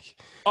think.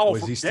 Oh,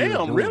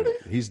 damn, really?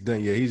 He's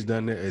done. Yeah, he's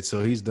done it.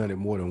 So he's done it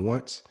more than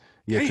once.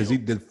 Yeah, because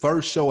the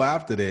first show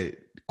after that,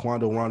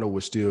 Quando Rondo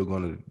was still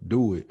going to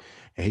do it,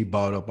 and he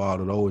bought up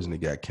all of those, and it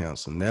got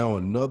canceled. Now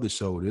another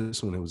show.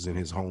 This one, it was in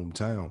his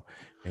hometown,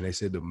 and they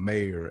said the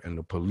mayor and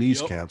the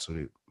police canceled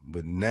it.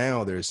 But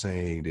now they're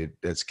saying that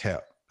that's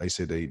cap. They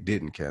said they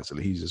didn't cancel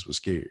it. He just was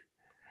scared.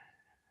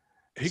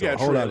 He got a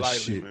whole lot of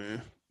shit,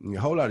 man. A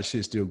whole lot of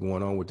shit still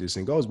going on with this,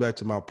 and goes back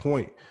to my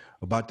point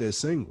about that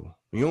single.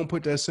 You don't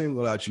put that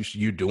single out,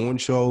 you're doing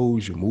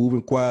shows, you're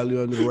moving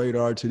quietly under the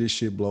radar till this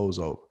shit blows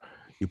over.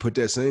 You put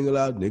that single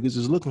out, niggas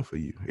is looking for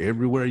you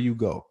everywhere you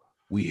go.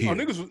 We here.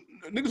 Niggas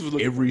was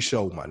looking every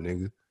show, my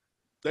nigga.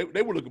 They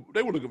were looking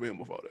for him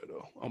before that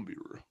though. I'm gonna be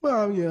real.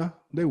 Well, yeah,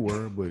 they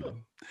were, but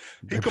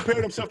he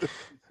compared himself to.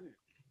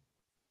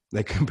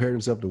 They compared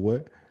himself to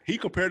what? He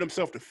compared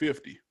himself to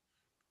 50.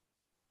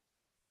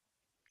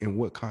 In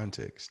what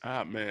context?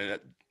 Man,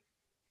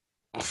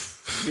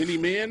 many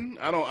men.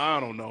 I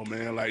don't know,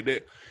 man. Like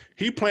that,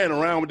 he playing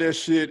around with that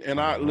shit. And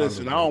I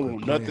don't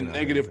want nothing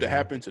negative to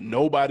happen to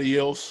nobody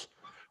else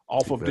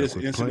off of this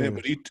incident.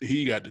 But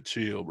he got to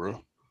chill,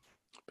 bro.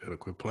 Better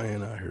quit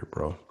playing out here,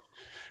 bro.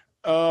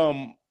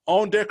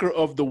 On Decker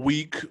of the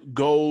Week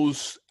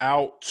goes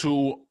out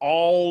to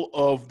all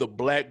of the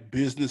black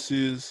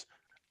businesses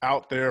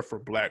out there for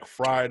Black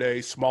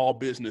Friday, Small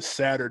Business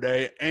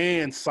Saturday,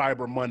 and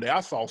Cyber Monday.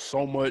 I saw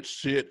so much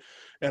shit,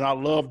 and I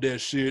love that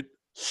shit.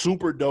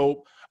 Super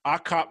dope. I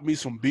copped me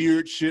some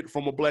beard shit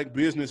from a black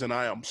business, and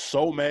I am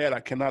so mad.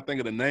 I cannot think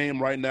of the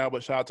name right now,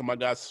 but shout out to my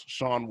guy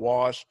Sean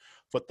Wash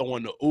for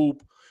throwing the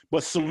oop.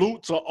 But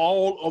salute to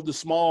all of the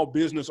small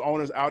business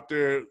owners out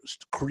there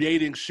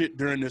creating shit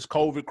during this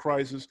COVID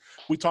crisis.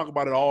 We talk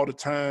about it all the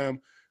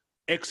time.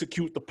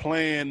 Execute the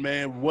plan,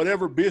 man.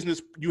 Whatever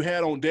business you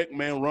had on deck,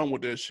 man, run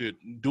with that shit.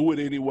 Do it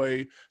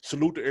anyway.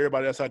 Salute to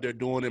everybody that's out there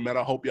doing it, man.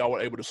 I hope y'all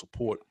were able to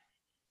support.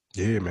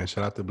 Yeah, man.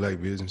 Shout out to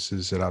black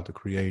businesses. Shout out to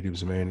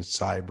creatives, man. It's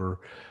Cyber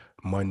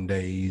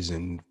Mondays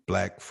and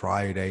Black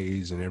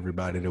Fridays and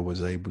everybody that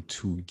was able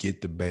to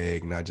get the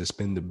bag, not just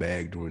spend the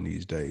bag during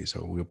these days.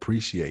 So we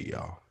appreciate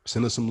y'all.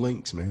 Send us some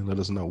links, man. Let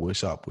us know. We'll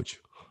shop with you.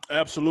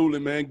 Absolutely,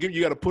 man.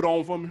 You got to put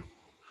on for me.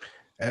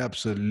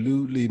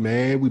 Absolutely,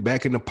 man. We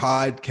back in the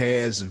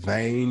podcast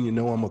vein. You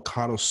know, I'm a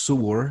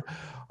connoisseur.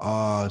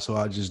 So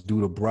I just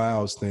do the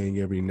browse thing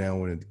every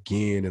now and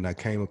again, and I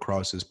came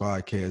across this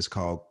podcast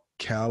called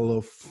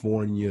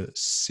California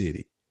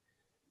City.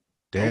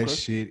 That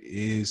shit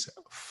is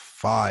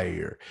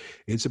fire.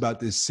 It's about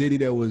this city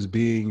that was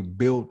being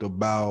built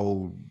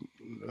about,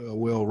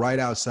 right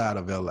outside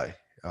of LA.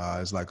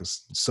 It's like a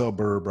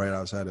suburb right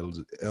outside of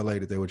LA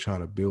that they were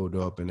trying to build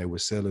up, and they were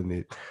selling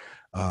it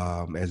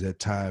as that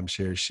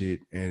timeshare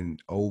shit.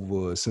 And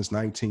since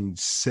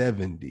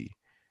 1970,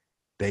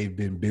 they've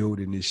been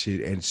building this shit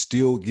and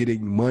still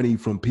getting money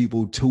from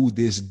people to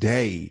this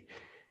day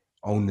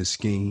on the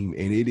scheme.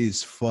 And it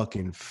is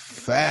fucking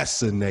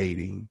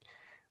fascinating.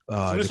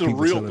 So this is a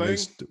real thing?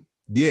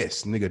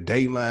 Yes, nigga,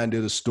 Dateline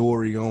did a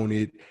story on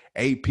it.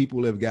 8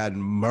 people have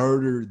gotten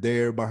murdered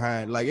there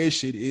behind. Like, that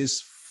shit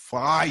is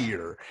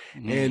fire.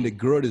 And the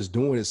girl that's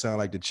doing it sound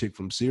like the chick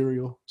from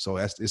Serial. So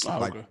it's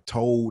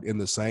told in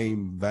the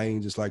same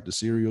vein, just like the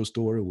Serial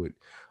story with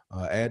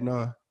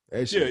Adnan.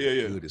 That shit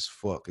is good as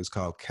fuck. It's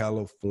called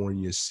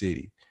California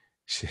City.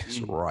 Shit's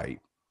right.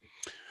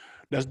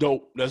 That's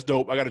dope. That's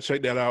dope. I got to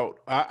check that out.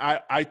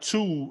 I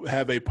too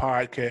have a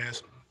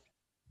podcast.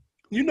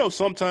 You know,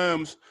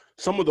 sometimes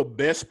some of the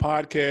best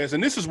podcasts,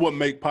 and this is what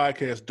make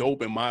podcasts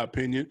dope, in my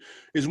opinion,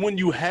 is when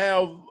you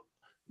have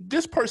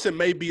this person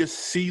may be a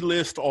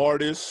C-list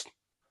artist,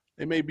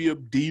 they may be a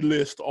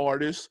D-list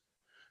artist,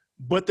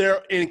 but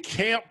they're in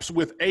camps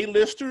with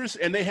A-listers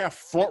and they have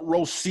front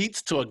row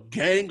seats to a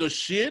gang of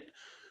shit.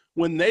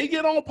 When they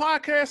get on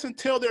podcasts and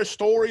tell their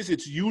stories,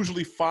 it's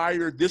usually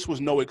fire. This was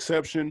no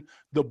exception.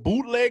 The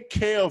Bootleg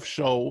Kev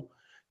show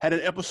had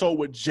an episode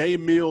with Jay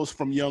Mills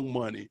from Young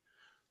Money.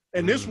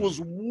 And this was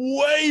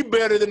way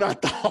better than I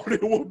thought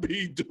it would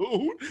be, dude.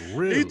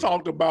 Really? He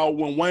talked about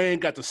when Wayne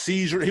got the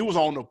seizure. He was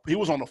on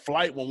the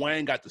flight when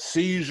Wayne got the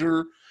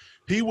seizure.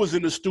 He was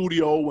in the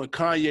studio when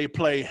Kanye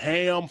played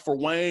Ham for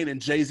Wayne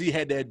and Jay-Z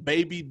had that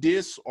baby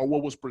diss, or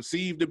what was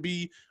perceived to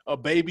be a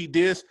baby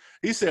diss.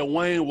 He said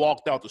Wayne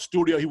walked out the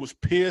studio. He was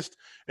pissed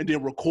and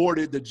then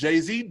recorded the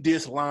Jay-Z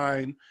diss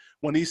line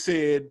when he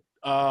said,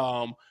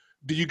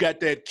 do you got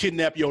that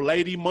kidnap your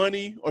lady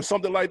money or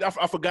something like that?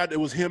 I forgot it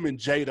was him and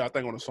Jada, I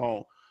think, on the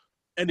song.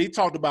 And he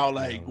talked about,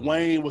 like,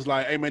 Wayne was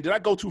like, hey, man, did I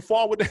go too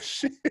far with that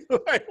shit?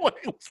 Like, Wayne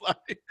was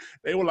like,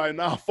 they were like,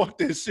 nah, fuck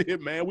that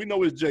shit, man. We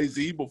know it's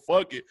Jay-Z, but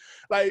fuck it.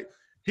 Like,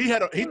 he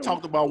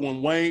talked about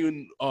when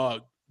Wayne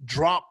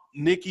dropped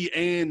Nicki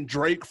and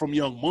Drake from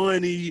Young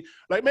Money.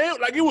 Like, man,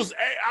 like, I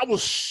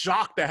was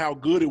shocked at how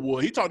good it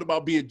was. He talked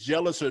about being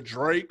jealous of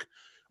Drake,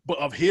 but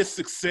of his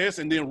success,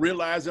 and then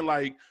realizing,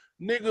 like,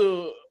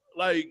 nigga,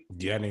 like,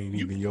 that ain't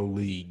even your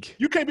league.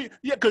 You can't be,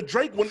 because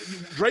Drake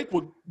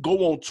would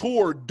go on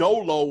tour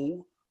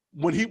dolo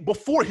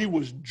before he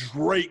was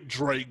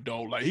Drake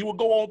though. Like, he would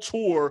go on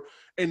tour,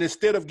 and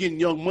instead of getting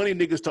Young Money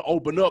niggas to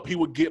open up, he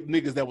would get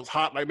niggas that was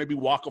hot, like maybe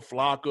Waka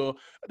Flocka,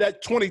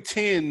 that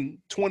 2010,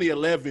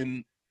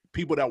 2011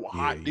 people that were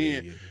hot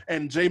then. Yeah.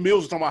 And Jay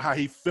Mills was talking about how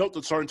he felt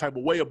a certain type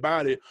of way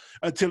about it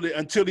until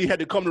he had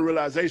to come to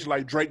realization,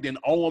 like, Drake didn't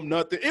owe him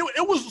nothing.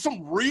 It was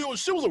some real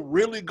shit. Was a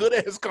really good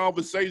ass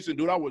conversation,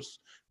 dude. I was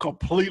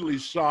completely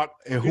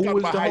shocked. And who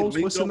was the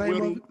host? What's the name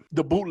of it?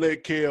 The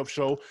Bootleg Kev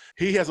show.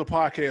 He has a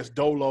podcast,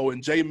 Dolo,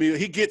 and Jay Mills.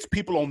 He gets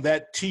people on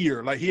that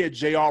tier. Like, he had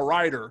J.R.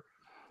 Ryder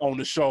on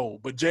the show,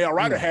 but J.R.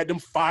 Ryder had them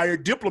fire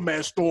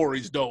diplomat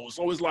stories though.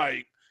 So it's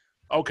like,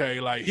 okay,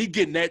 like, he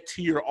getting that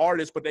tier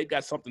artist, but they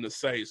got something to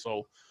say.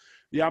 So,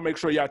 y'all make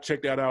sure y'all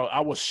check that out.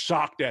 I was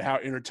shocked at how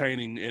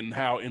entertaining and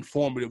how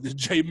informative this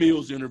Jay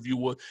Mills interview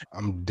was.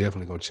 I'm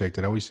definitely going to check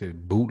that out. We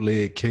said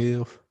Bootleg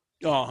Kev.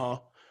 Uh-huh.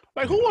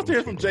 Like, who wants to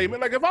hear from Jay, man?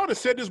 Like, if I would have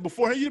said this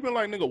before, you'd been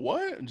like, nigga,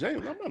 what? Jay,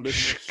 I'm not listening to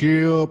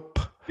Skip.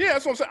 Yeah,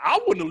 that's what I'm saying. I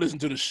wouldn't have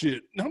listened to the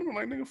shit. I'm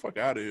like, nigga, fuck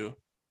out of here.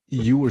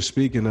 You were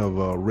speaking of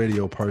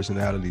radio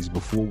personalities.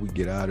 Before we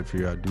get out of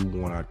here, I do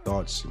want our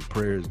thoughts and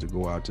prayers to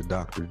go out to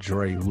Dr.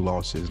 Dre, who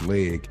lost his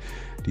leg.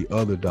 The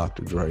other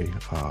Dr. Dre,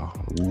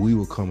 we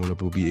were coming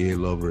up with Ed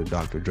Lover and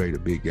Dr. Dre, the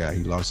big guy.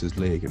 He lost his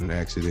leg in an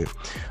accident.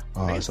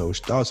 So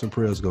thoughts and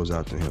prayers goes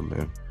out to him,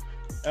 man.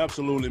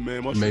 Absolutely,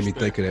 man. It made me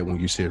think of that when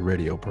you said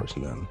radio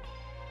personality.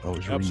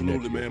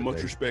 Absolutely, man.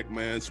 Much respect,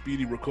 man.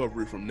 Speedy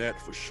recovery from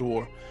that for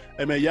sure.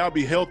 Hey, man, y'all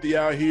be healthy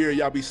out here.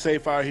 Y'all be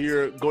safe out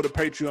here. Go to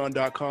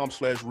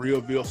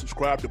patreon.com/realville.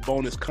 Subscribe to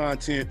bonus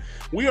content.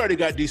 We already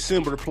got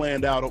December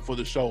planned out for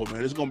the show,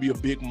 man. It's going to be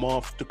a big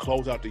month to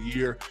close out the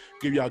year.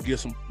 Give y'all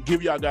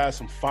guys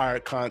some fire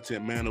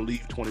content, man, to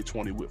leave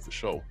 2020 with for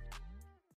sure.